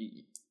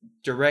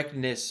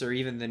directness or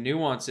even the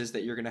nuances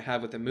that you're going to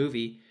have with a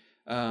movie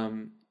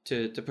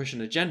to push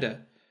an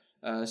agenda,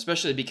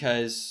 especially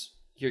because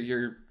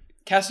you're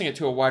casting it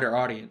to a wider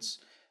audience.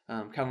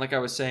 Kind of like I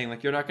was saying,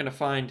 like you're not going to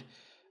find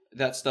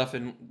that stuff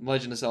in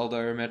Legend of Zelda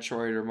or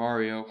Metroid or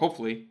Mario,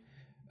 hopefully.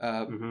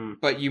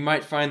 But you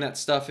might find that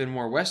stuff in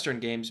more Western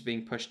games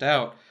being pushed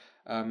out.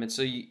 And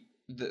so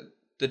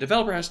the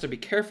developer has to be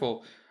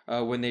careful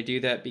when they do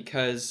that,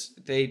 because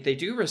they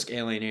do risk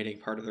alienating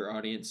part of their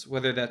audience,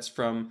 whether that's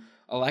from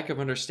a lack of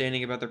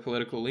understanding about their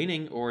political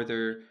leaning or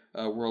their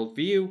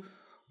worldview,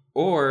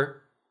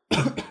 or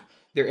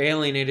they're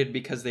alienated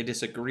because they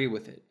disagree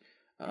with it.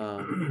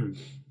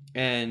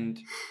 And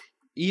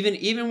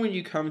even when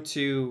you come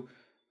to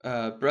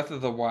Breath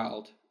of the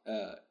Wild,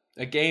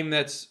 a game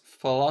that's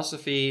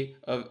philosophy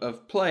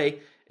of play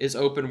is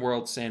open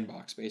world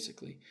sandbox,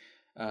 basically.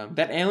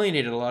 That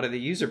alienated a lot of the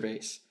user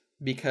base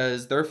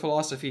because their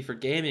philosophy for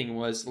gaming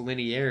was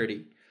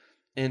linearity.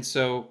 And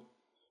so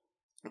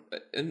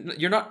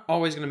you're not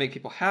always going to make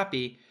people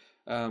happy,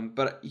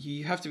 but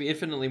you have to be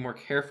infinitely more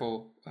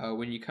careful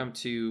when you come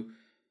to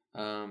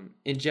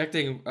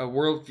injecting a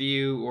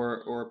worldview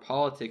or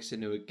politics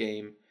into a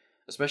game,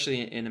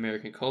 especially in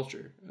American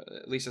culture.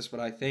 At least that's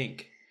what I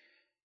think.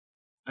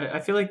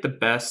 I feel like the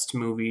best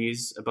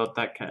movies about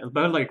that kind,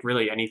 about like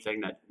really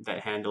anything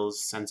that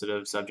handles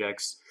sensitive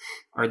subjects,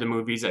 are the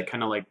movies that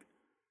kind of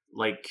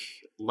like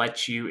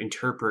let you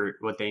interpret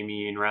what they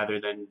mean rather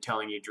than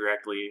telling you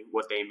directly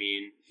what they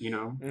mean.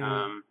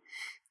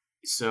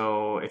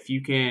 So if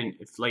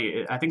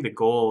I think the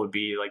goal would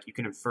be like you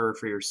can infer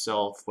for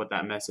yourself what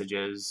that message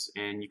is,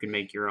 and you can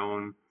make your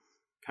own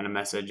kind of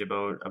message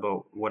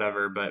about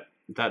whatever. But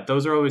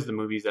those are always the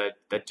movies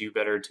that do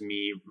better to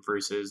me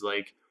versus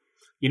like,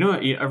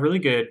 a really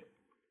good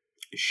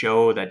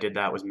show that did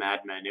that was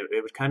Mad Men.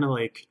 It would kind of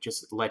like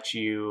just let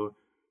you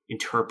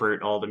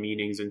interpret all the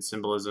meanings and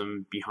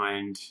symbolism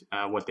behind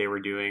what they were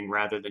doing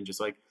rather than just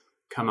like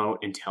come out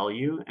and tell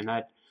you. And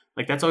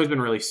that's always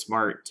been really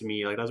smart to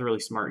me. Like that was a really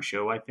smart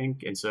show, I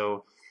think. And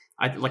so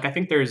I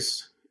think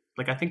there's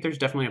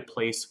definitely a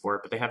place for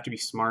it, but they have to be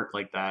smart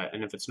like that.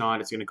 And if it's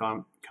not, it's going to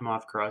come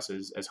off across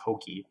as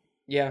hokey.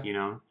 Yeah.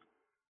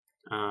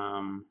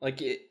 Like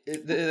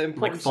the importance,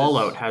 like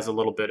Fallout has a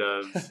little bit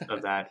of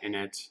that in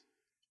it.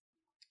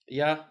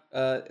 Yeah.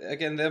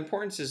 Again, the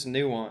importance is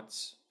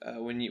nuance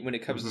when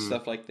it comes to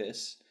stuff like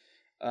this,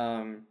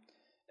 and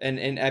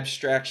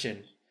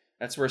abstraction.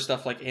 That's where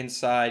stuff like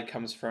Inside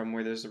comes from,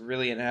 where there's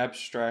really an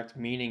abstract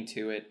meaning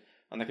to it,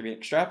 that can be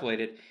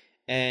extrapolated.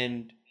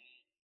 And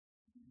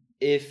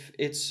if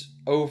it's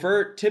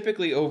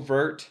typically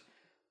overt,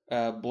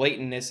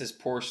 blatantness is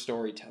poor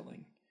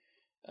storytelling.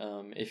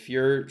 If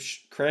you're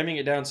cramming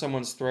it down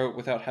someone's throat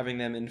without having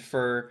them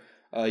infer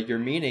your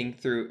meaning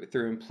through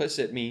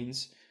implicit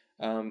means,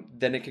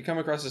 then it could come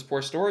across as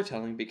poor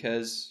storytelling,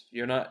 because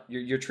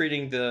you're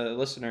treating the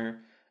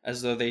listener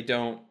as though they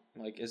don't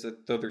as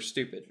though they're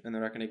stupid and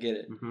they're not going to get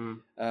it.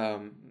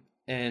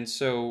 And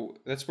so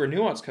that's where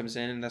nuance comes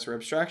in, and that's where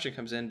abstraction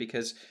comes in,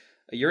 because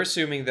you're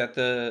assuming that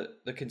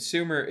the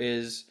consumer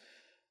is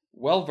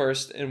well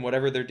versed in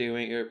whatever they're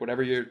doing or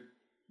whatever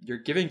you're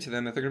giving to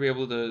them, that they're going to be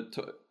able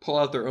to pull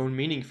out their own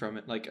meaning from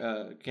it. Like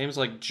games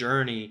like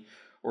Journey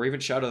or even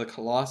Shadow of the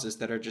Colossus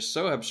that are just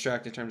so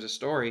abstract in terms of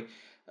story.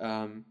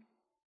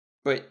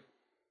 But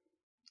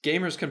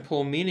gamers can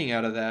pull meaning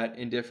out of that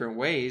in different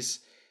ways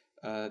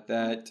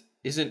that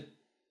isn't,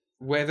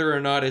 whether or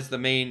not is the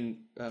main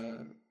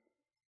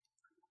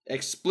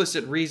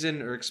explicit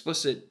reason or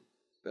explicit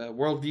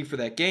worldview for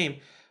that game.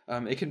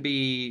 It can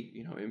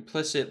be,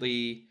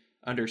 implicitly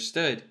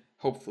understood,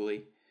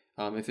 hopefully,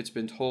 if it's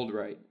been told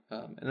right.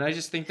 And I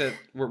just think that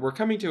we're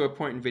coming to a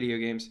point in video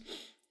games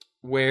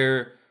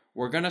where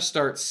we're going to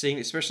start seeing,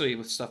 especially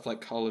with stuff like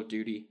Call of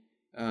Duty,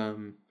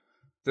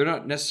 they're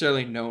not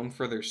necessarily known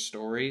for their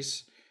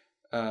stories,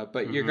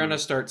 but you're going to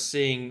start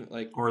seeing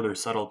or their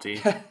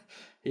subtlety.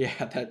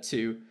 Yeah, that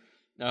too.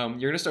 You're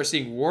going to start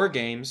seeing war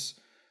games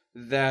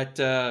that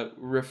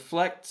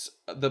reflect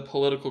the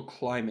political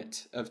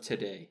climate of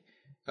today,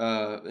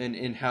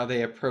 in how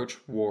they approach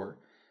war,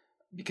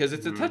 because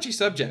it's a touchy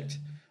subject.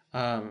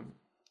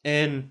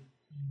 And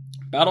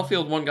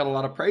Battlefield 1 got a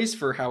lot of praise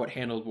for how it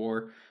handled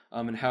war,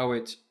 and how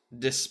it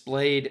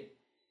displayed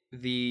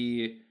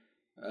the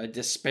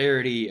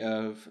disparity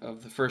of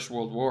the First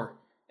World War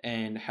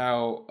and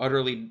how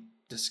utterly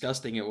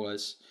disgusting it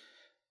was.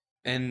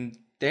 And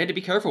they had to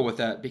be careful with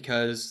that,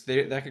 because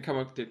that could come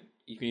up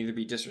you can either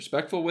be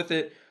disrespectful with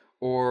it,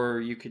 or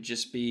you could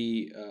just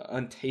be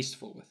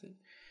untasteful with it.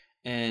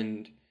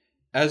 And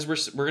as we're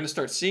going to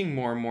start seeing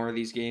more and more of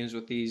these games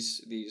with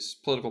these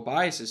political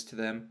biases to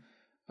them,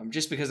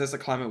 just because that's the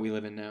climate we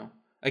live in now.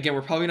 Again,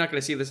 we're probably not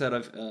going to see this out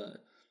of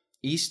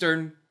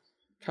Eastern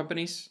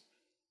companies.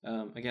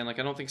 Again, like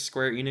I don't think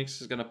Square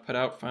Enix is going to put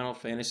out Final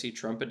Fantasy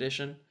Trump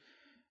Edition.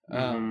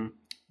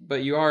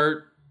 But you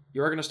are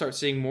going to start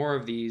seeing more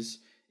of these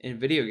in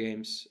video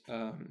games,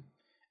 and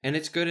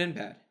it's good and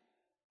bad.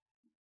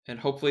 And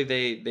hopefully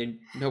they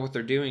know what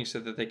they're doing so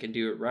that they can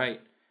do it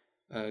right.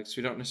 Because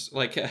we don't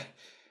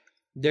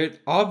they're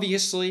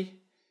obviously,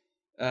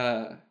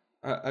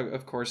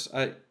 of course,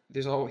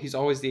 he's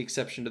always the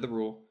exception to the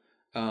rule.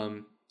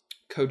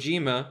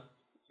 Kojima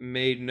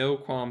made no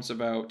qualms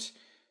about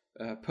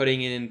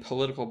putting in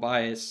political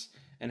bias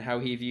and how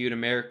he viewed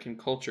American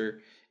culture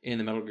in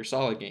the Metal Gear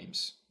Solid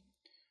games.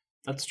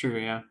 That's true,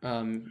 yeah.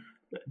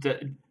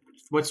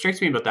 What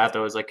strikes me about that,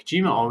 though, is like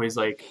Kojima always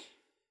like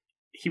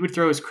he would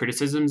throw his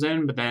criticisms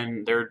in, but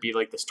then there would be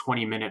like this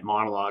 20-minute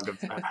monologue of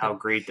how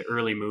great the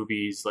early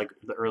movies, like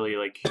the early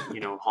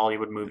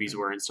Hollywood movies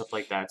were and stuff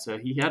like that. So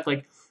he had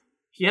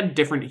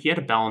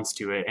a balance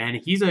to it, and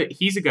he's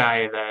a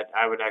guy that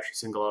I would actually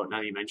single out now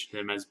that you mentioned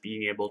him as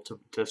being able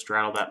to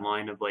straddle that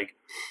line of like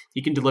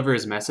he can deliver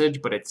his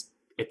message, but it's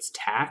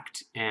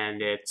tact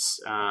and it's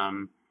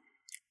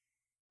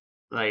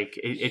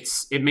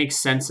it makes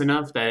sense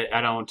enough that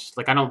I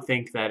don't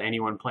think that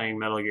anyone playing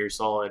Metal Gear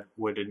Solid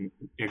wouldn't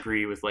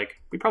agree with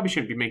like we probably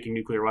shouldn't be making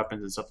nuclear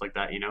weapons and stuff like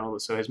that,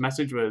 So his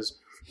message was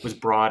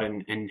broad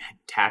and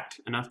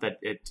tact enough that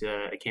it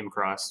came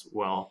across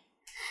well.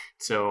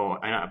 So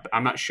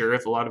I'm not sure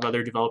if a lot of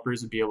other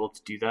developers would be able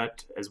to do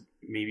that as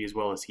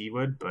well as he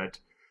would, but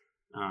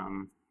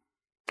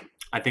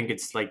I think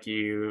it's like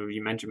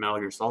you mentioned Metal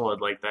Gear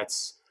Solid, like that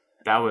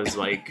was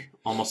like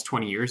almost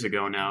 20 years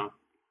ago now.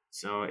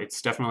 So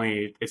it's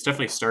definitely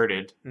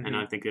started, and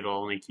I think it'll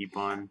only keep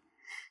on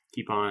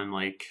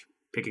like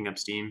picking up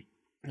steam.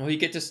 Well, you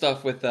get to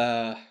stuff with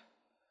Metal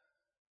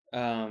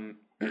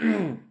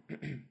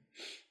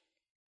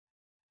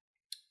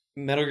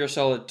Gear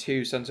Solid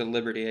 2: Sons of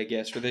Liberty, I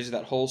guess, where there's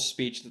that whole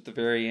speech at the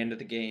very end of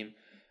the game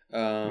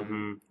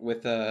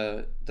with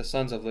the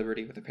Sons of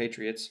Liberty, with the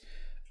Patriots,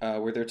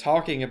 where they're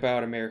talking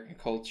about American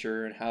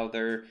culture and how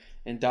they're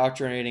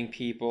indoctrinating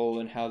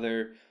people and how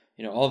they're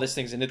all these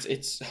things, and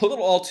it's a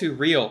little all too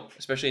real,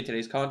 especially in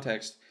today's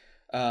context.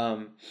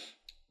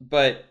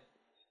 But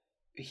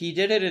he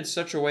did it in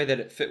such a way that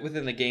it fit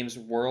within the game's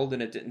world,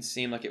 and it didn't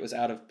seem like it was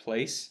out of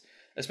place.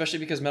 Especially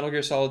because Metal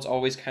Gear Solid's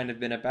always kind of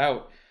been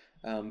about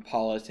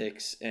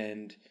politics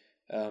and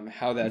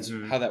how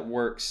that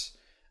works.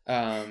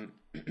 Then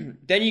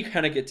you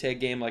kind of get to a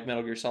game like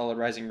Metal Gear Solid: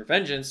 Rising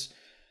Revengeance,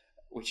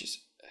 which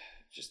is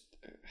just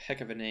a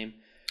heck of a name.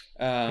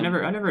 I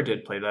never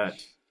did play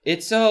that.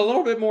 It's a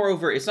little bit more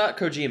overt. It's not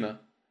Kojima,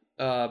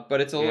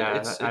 but it's a little.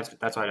 That's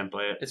why I didn't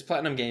play it. It's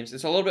Platinum Games.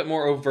 It's a little bit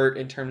more overt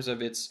in terms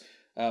of its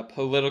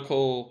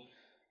political,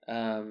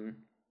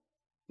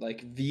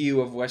 view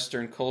of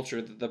Western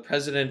culture. The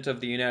president of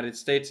the United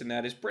States, and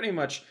that is pretty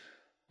much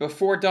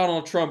before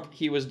Donald Trump.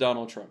 He was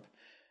Donald Trump,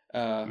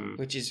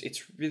 which is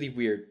it's really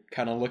weird.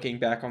 Kind of looking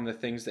back on the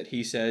things that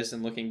he says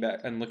and looking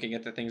at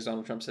the things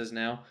Donald Trump says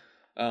now.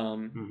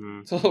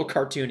 It's a little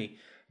cartoony.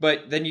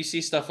 But then you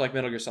see stuff like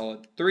Metal Gear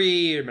Solid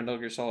 3 or Metal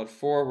Gear Solid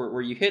 4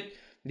 where you hit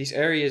these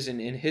areas in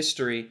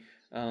history,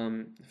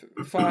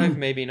 5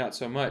 maybe not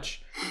so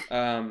much,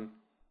 where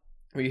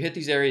you hit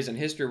these areas in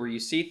history where you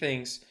see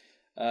things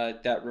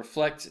that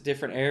reflect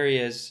different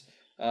areas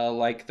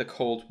like the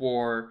Cold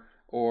War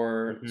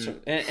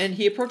and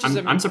he approaches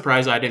them. I'm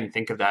surprised I didn't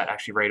think of that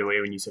actually right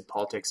away when you said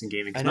politics and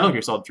gaming, because Metal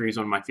Gear Solid 3 is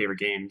one of my favorite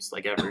games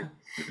like ever.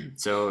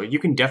 So you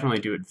can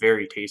definitely do it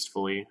very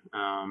tastefully.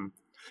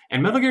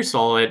 And Metal Gear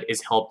Solid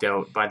is helped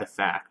out by the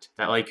fact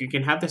that like you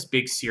can have this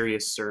big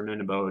serious sermon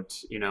about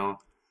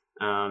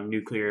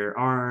nuclear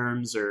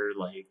arms or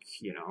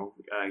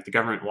the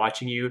government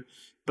watching you,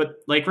 but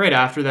like right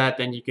after that,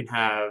 then you can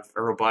have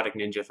a robotic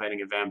ninja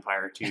fighting a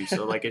vampire too.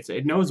 So like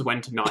it knows when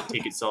to not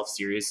take itself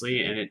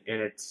seriously, and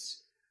it's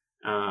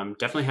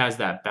definitely has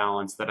that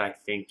balance that I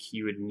think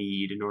you would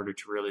need in order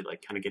to really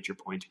like kind of get your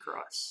point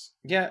across.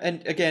 Yeah,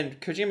 and again,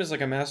 Kojima's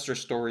like a master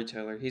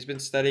storyteller. He's been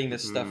studying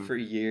this stuff for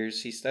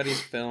years. He studies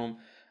film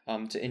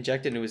to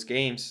inject into his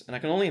games, and I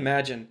can only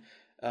imagine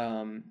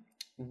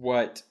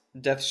what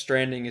Death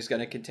Stranding is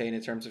going to contain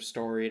in terms of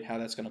story and how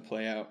that's going to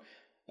play out.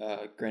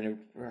 Granted,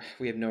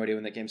 we have no idea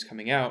when that game's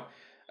coming out,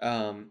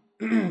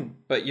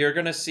 but you're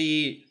going to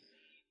see,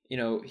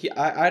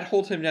 I'd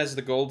hold him as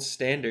the gold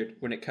standard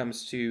when it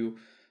comes to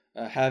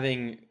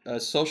having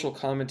a social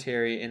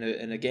commentary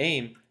in a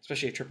game,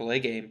 especially a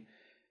AAA game,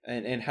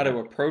 and how to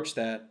approach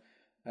that.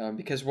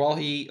 Because while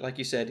he, like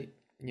you said,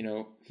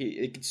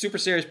 it gets super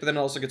serious, but then it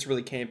also gets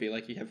really campy.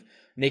 Like you have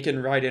Naked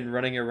Raiden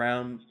running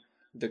around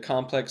the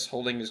complex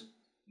holding his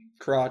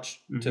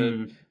crotch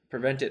to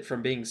prevent it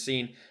from being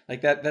seen.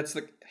 Like that's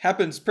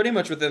happens pretty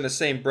much within the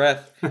same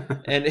breath,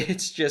 and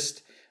it's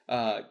just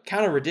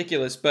kind of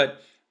ridiculous.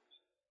 But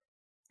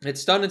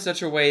it's done in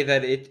such a way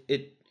that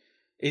it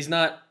is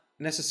not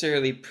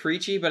necessarily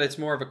preachy, but it's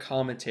more of a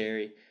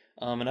commentary.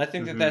 And I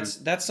think that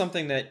Mm-hmm. that's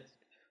something that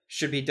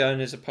should be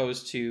done as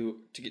opposed to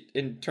get,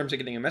 in terms of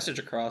getting a message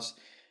across,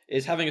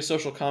 is having a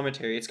social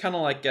commentary. It's kind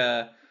of like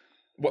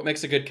what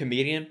makes a good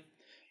comedian,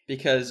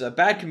 because a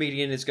bad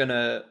comedian is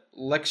gonna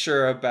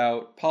lecture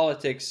about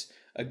politics.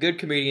 A good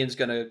comedian is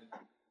gonna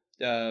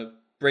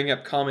bring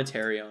up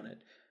commentary on it.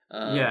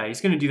 Yeah,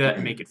 he's gonna do that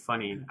and make it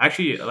funny.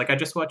 Actually, like I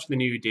just watched the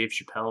new Dave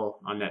Chappelle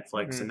on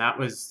Netflix, and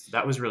Mhm.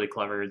 that was really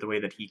clever. The way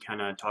that he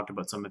kind of talked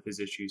about some of his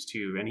issues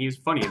too, and he was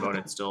funny about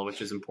it still,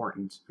 which is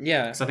important.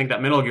 Yeah, Because I think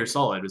that Metal Gear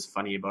Solid was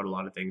funny about a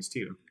lot of things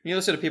too. you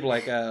listen to people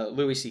like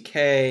Louis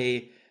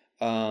C.K.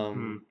 Hmm.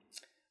 Um,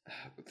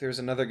 there's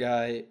another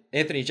guy,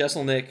 Anthony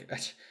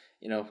Jeselnik.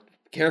 You know,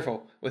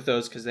 careful with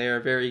those because they are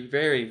very,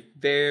 very,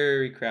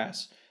 very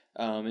crass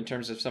in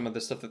terms of some of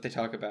the stuff that they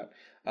talk about.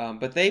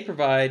 But they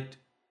provide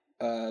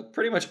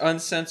pretty much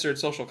uncensored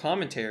social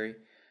commentary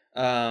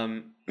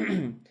um,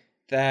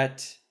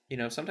 that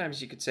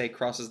sometimes you could say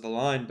crosses the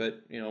line,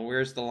 but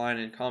where's the line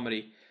in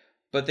comedy?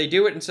 But they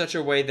do it in such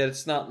a way that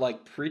it's not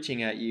like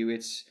preaching at you.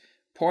 It's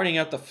pointing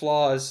out the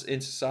flaws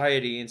in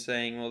society and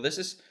saying, well, this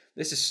is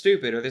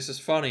stupid or this is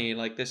funny.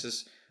 Like this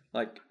is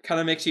like kind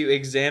of makes you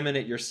examine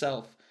it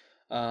yourself.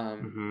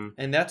 Hmm.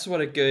 And that's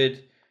what a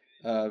good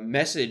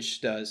message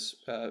does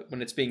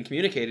when it's being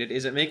communicated.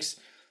 Is it makes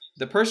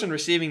the person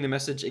receiving the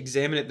message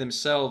examine it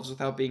themselves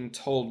without being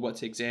told what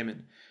to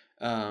examine.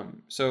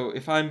 So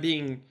if I'm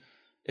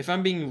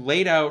being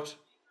laid out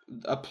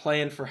a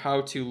plan for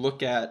how to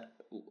look at,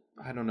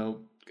 I don't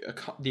know,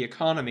 the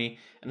economy,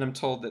 and I'm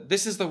told that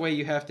this is the way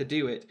you have to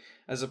do it,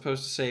 as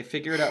opposed to say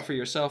figure it out for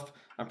yourself,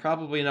 I'm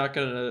probably not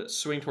going to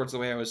swing towards the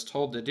way I was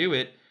told to do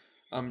it,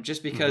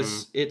 just Hmm.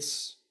 because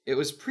it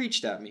was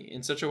preached at me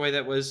in such a way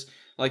that was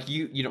like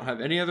you don't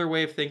have any other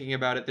way of thinking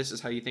about it. This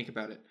is how you think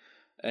about it.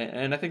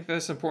 And I think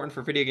that's important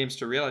for video games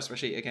to realize,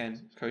 especially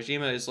again,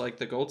 Kojima is like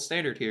the gold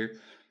standard here.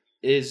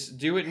 Is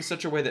do it in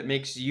such a way that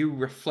makes you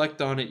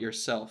reflect on it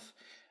yourself,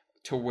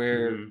 to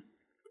where Hmm.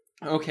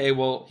 okay,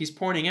 well, he's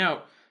pointing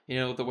out,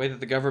 the way that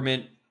the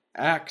government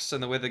acts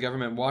and the way the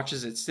government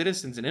watches its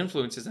citizens and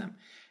influences them.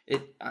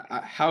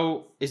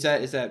 How is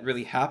that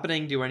really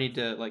happening? Do I need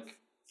to like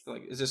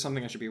is this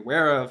something I should be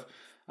aware of?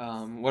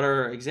 What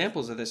are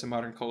examples of this in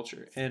modern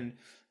culture? And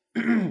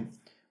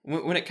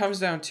when it comes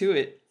down to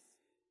it,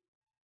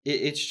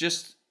 it's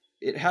just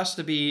it has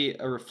to be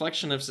a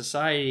reflection of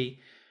society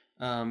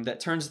that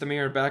turns the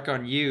mirror back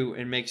on you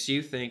and makes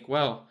you think,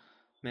 well,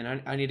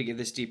 man, I need to give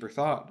this deeper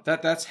thought.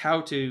 That's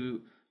how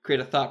to create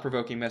a thought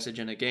provoking message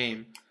in a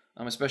game,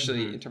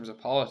 especially Hmm. in terms of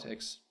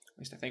politics. At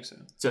least I think so.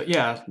 So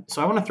yeah,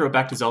 so I want to throw it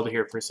back to Zelda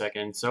here for a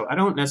second. So I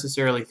don't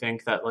necessarily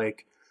think that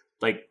like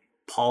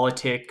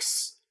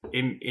politics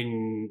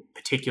in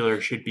particular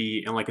should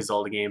be in like a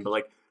Zelda game, but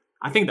like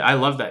I think that I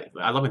love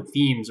when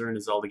themes are in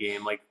a Zelda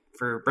game. Like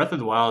for Breath of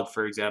the Wild,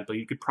 for example,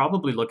 you could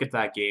probably look at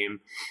that game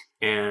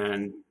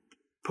and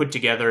put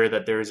together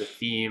that there's a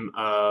theme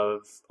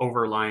of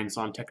over reliance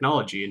on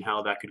technology and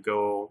how that could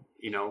go,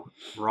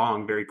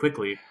 wrong very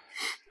quickly.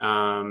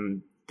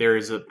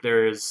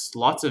 There's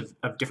lots of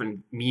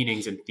different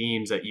meanings and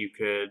themes that you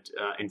could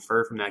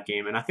infer from that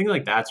game, and I think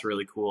like that's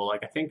really cool.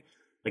 Like I think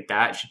like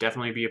that should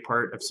definitely be a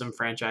part of some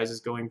franchises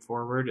going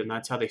forward, and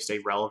that's how they stay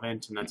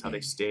relevant and that's how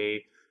they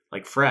stay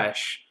like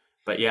fresh.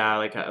 But yeah,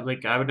 like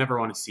I would never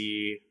want to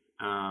see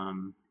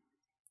um,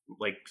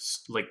 like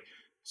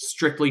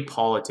strictly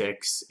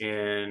politics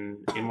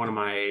in one of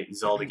my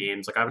Zelda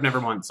games. Like I would never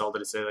want Zelda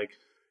to say like,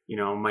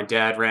 my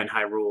dad ran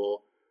Hyrule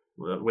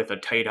with a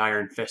tight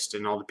iron fist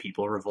and all the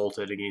people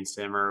revolted against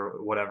him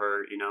or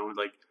whatever,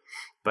 like.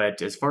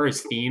 But as far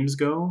as themes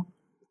go,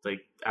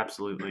 like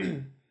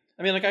absolutely.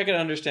 I mean, like I could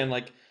understand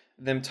like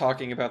them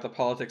talking about the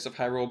politics of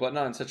Hyrule, but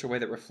not in such a way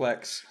that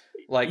reflects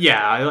like,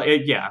 Yeah,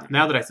 yeah.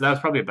 Now that I said that was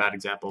probably a bad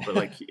example, but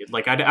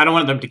like I don't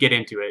want them to get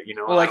into it.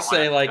 well, I like don't want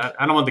say to. like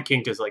I don't want the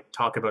king to like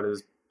talk about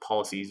his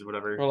policies or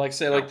whatever. or like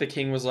say No. like the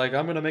king was like,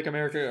 I'm gonna make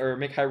America or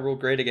make Hyrule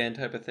great again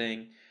type of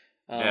thing,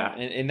 Yeah.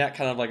 and that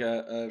kind of like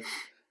a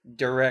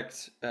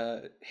direct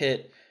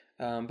hit.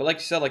 But like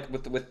you said, like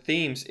with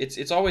themes,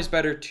 it's always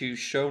better to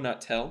show not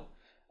tell.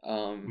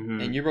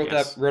 And you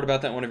Yes. wrote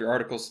about that in one of your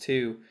articles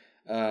too.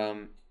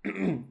 Um,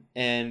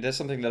 and that's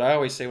something that I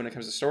always say when it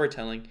comes to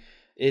storytelling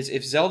is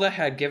if Zelda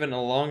had given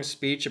a long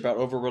speech about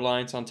over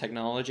reliance on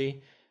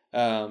technology,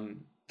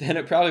 then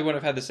it probably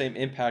wouldn't have had the same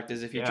impact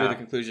as if you drew the Yeah.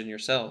 conclusion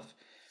yourself.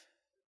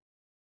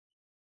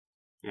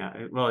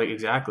 Yeah, well,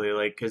 exactly.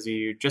 Like, because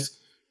you just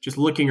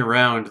looking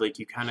around, like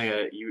you kind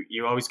of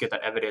you always get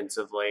that evidence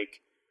of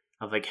like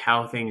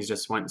how things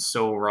just went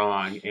so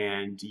wrong,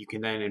 and you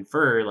can then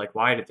infer like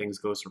why did things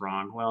go so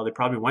wrong? Well, they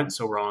probably went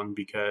so wrong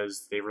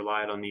because they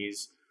relied on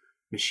these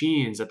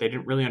machines that they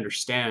didn't really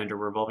understand or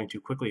were evolving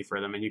too quickly for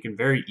them, and you can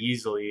very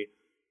easily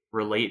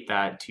relate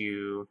that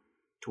to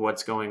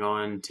what's going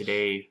on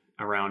today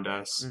around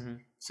us. Hmm.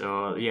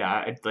 So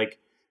yeah, like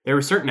there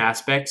were certain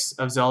aspects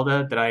of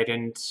Zelda that I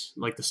didn't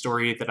like the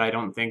story that I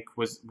don't think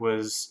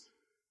was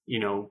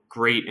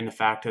great in the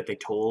fact that they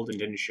told and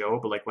didn't show,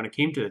 but like when it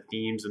came to the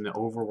themes and the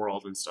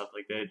overworld and stuff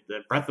like that, the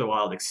Breath of the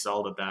Wild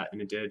excelled at that,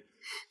 and it did.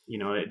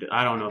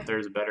 I don't know if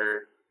there's a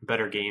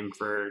better game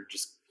for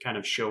just kind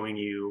of showing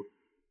you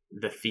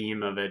the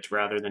theme of it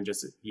rather than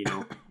just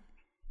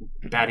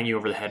batting you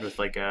over the head with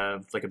like a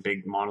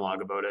big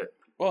monologue about it.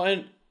 Well,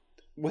 and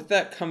with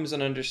that comes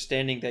an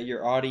understanding that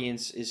your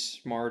audience is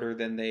smarter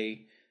than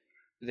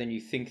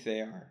you think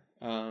they are,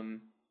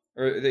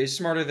 or they're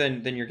smarter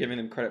than you're giving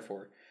them credit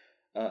for.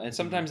 And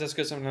sometimes that's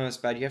good, sometimes that's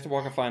bad. You have to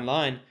walk a fine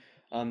line,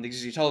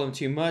 because you tell them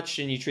too much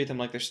and you treat them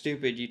like they're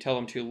stupid. You tell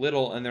them too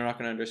little and they're not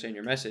going to understand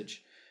your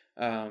message.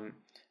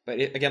 But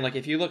again, like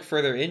if you look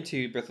further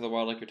into Breath of the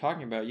Wild, like you're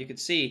talking about, you could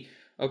see,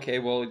 okay,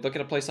 well, look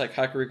at a place like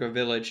Kakariko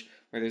Village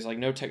where there's like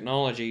no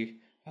technology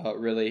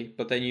really,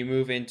 but then you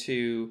move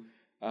into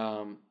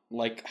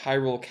like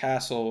Hyrule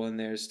Castle and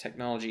there's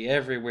technology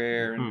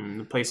everywhere. And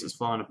the place is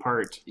falling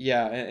apart.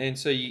 Yeah, and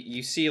so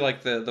you see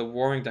like the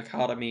warring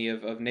dichotomy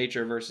of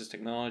nature versus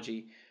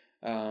technology,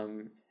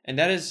 and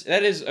that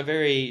is a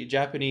very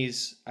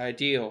Japanese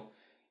ideal,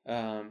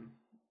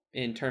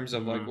 in terms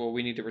of like, well,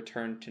 we need to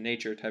return to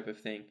nature type of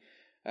thing,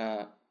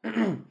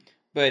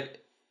 but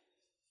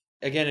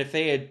again, if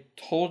they had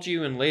told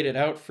you and laid it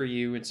out for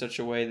you in such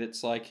a way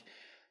that's like,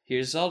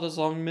 here's Zelda's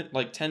long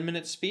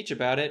 10-minute speech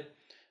about it,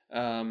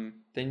 then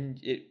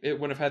it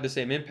wouldn't have had the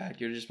same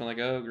impact. You'd have just been like,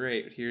 oh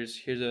great,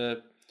 here's a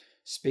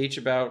speech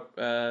about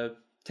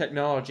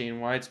technology and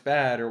why it's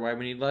bad or why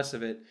we need less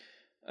of it.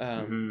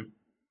 Again,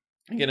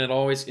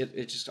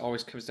 it just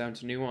always comes down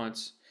to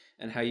nuance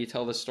and how you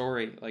tell the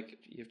story. Like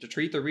you have to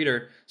treat the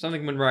reader,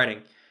 something when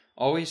writing,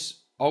 always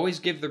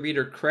give the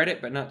reader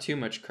credit, but not too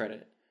much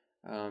credit.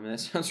 And that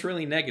sounds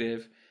really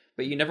negative,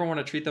 but you never want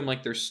to treat them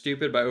like they're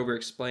stupid by over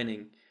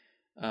explaining,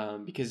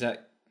 because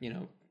that,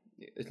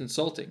 it's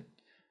insulting.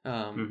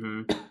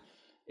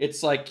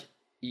 It's like,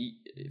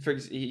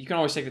 you can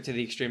always take it to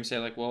the extreme, say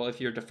like, well,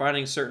 if you're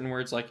defining certain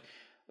words, like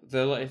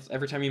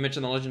every time you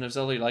mention The Legend of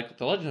Zelda, you're like,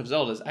 The Legend of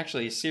Zelda is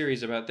actually a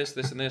series about this,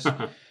 this, and this.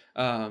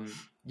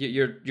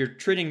 You're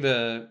treating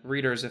the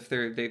reader as if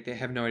they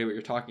have no idea what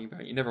you're talking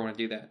about. You never want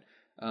to do that.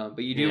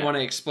 But you do want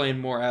to explain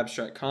more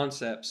abstract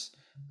concepts.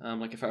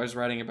 Like if I was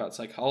writing about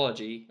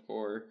psychology,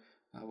 or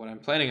what I'm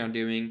planning on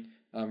doing,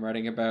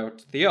 writing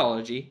about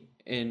theology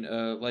in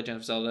Legend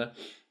of Zelda,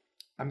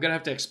 I'm going to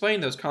have to explain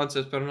those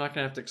concepts, but I'm not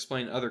going to have to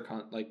explain other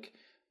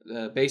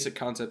the basic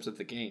concepts of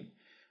the game.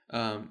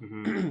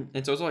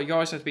 And so you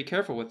always have to be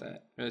careful with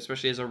that,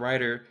 especially as a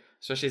writer,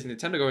 especially as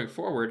Nintendo going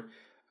forward,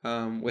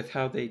 with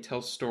how they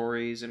tell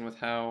stories and with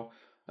how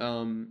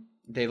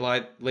they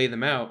lay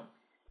them out.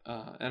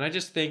 And I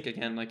just think,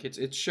 again, like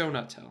it's show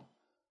not tell.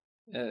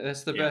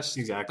 That's the best,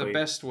 exactly. The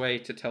best way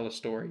to tell a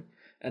story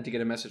and to get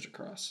a message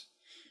across.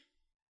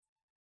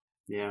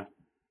 Yeah,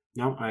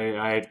 no,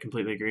 I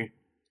completely agree.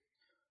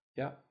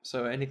 Yeah.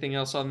 So, anything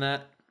else on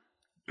that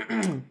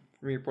from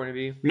your point of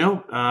view?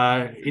 No.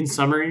 In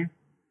summary,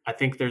 I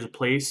think there's a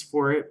place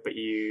for it, but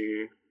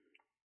you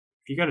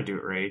got to do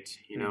it right.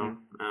 You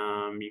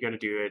got to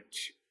do it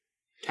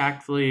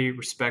tactfully,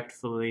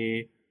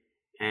 respectfully,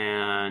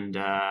 and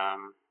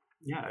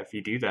if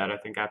you do that, I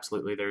think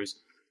absolutely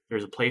there's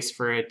a place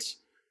for it.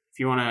 If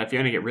you wanna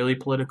get really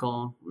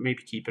political,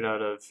 maybe keep it out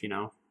of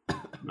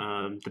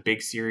the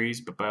big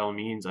series, but by all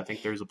means, I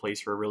think there's a place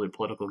for a really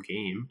political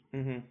game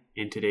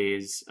in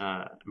today's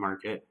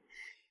market.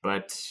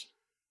 But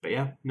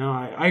yeah, no,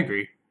 I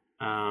agree.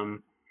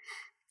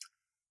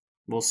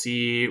 We'll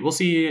see.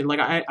 Like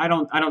I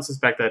don't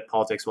suspect that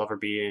politics will ever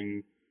be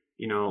in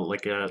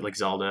like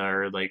Zelda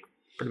or like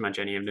pretty much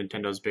any of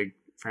Nintendo's big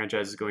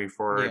franchises going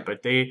forward. Yeah.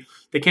 But they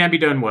can be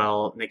done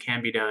well, and they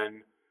can be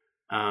done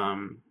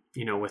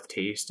with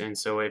taste. And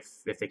so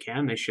if they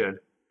can, they should.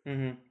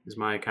 Is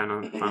my kind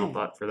of final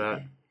thought for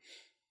that.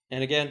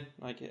 And again,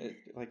 like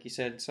you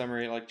said, in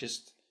summary, like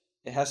just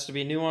it has to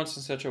be nuanced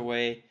in such a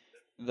way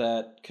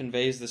that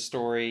conveys the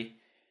story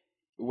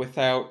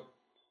without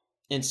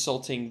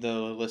insulting the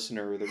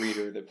listener or the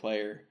reader or the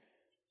player.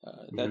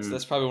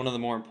 That's probably one of the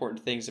more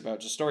important things about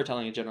just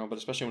storytelling in general, but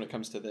especially when it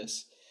comes to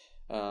this.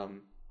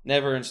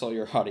 Never insult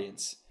your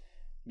audience,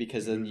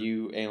 because then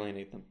you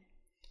alienate them.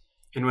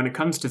 And when it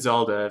comes to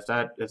Zelda, if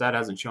that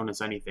hasn't shown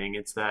us anything,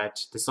 it's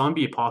that the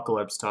zombie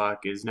apocalypse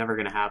talk is never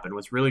going to happen.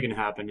 What's really going to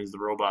happen is the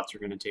robots are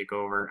going to take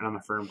over, and I'm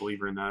a firm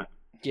believer in that.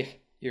 Yeah,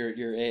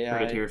 your AI.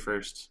 Heard it here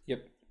first.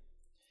 Yep.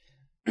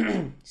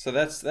 So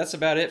that's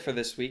about it for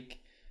this week.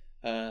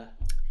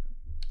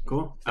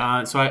 Cool.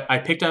 So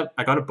I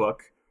got a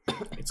book.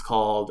 It's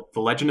called The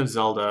Legend of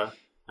Zelda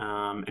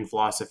and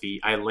Philosophy.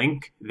 I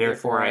link,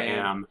 therefore I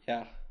am.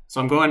 Yeah.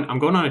 So I'm going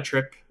on a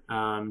trip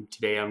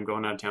today. I'm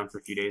going out of town for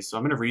a few days, so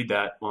I'm going to read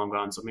that while I'm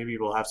gone. So maybe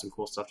we'll have some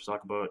cool stuff to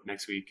talk about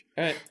next week.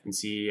 All right. And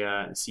see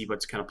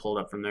what's kind of pulled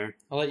up from there.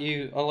 I'll let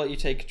you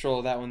take control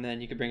of that one.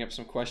 Then you can bring up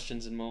some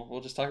questions, and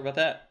we'll just talk about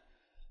that.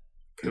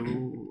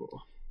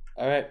 Cool.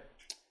 All right.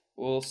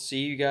 We'll see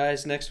you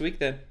guys next week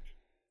then.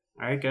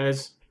 All right,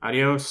 guys.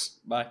 Adios.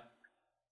 Bye.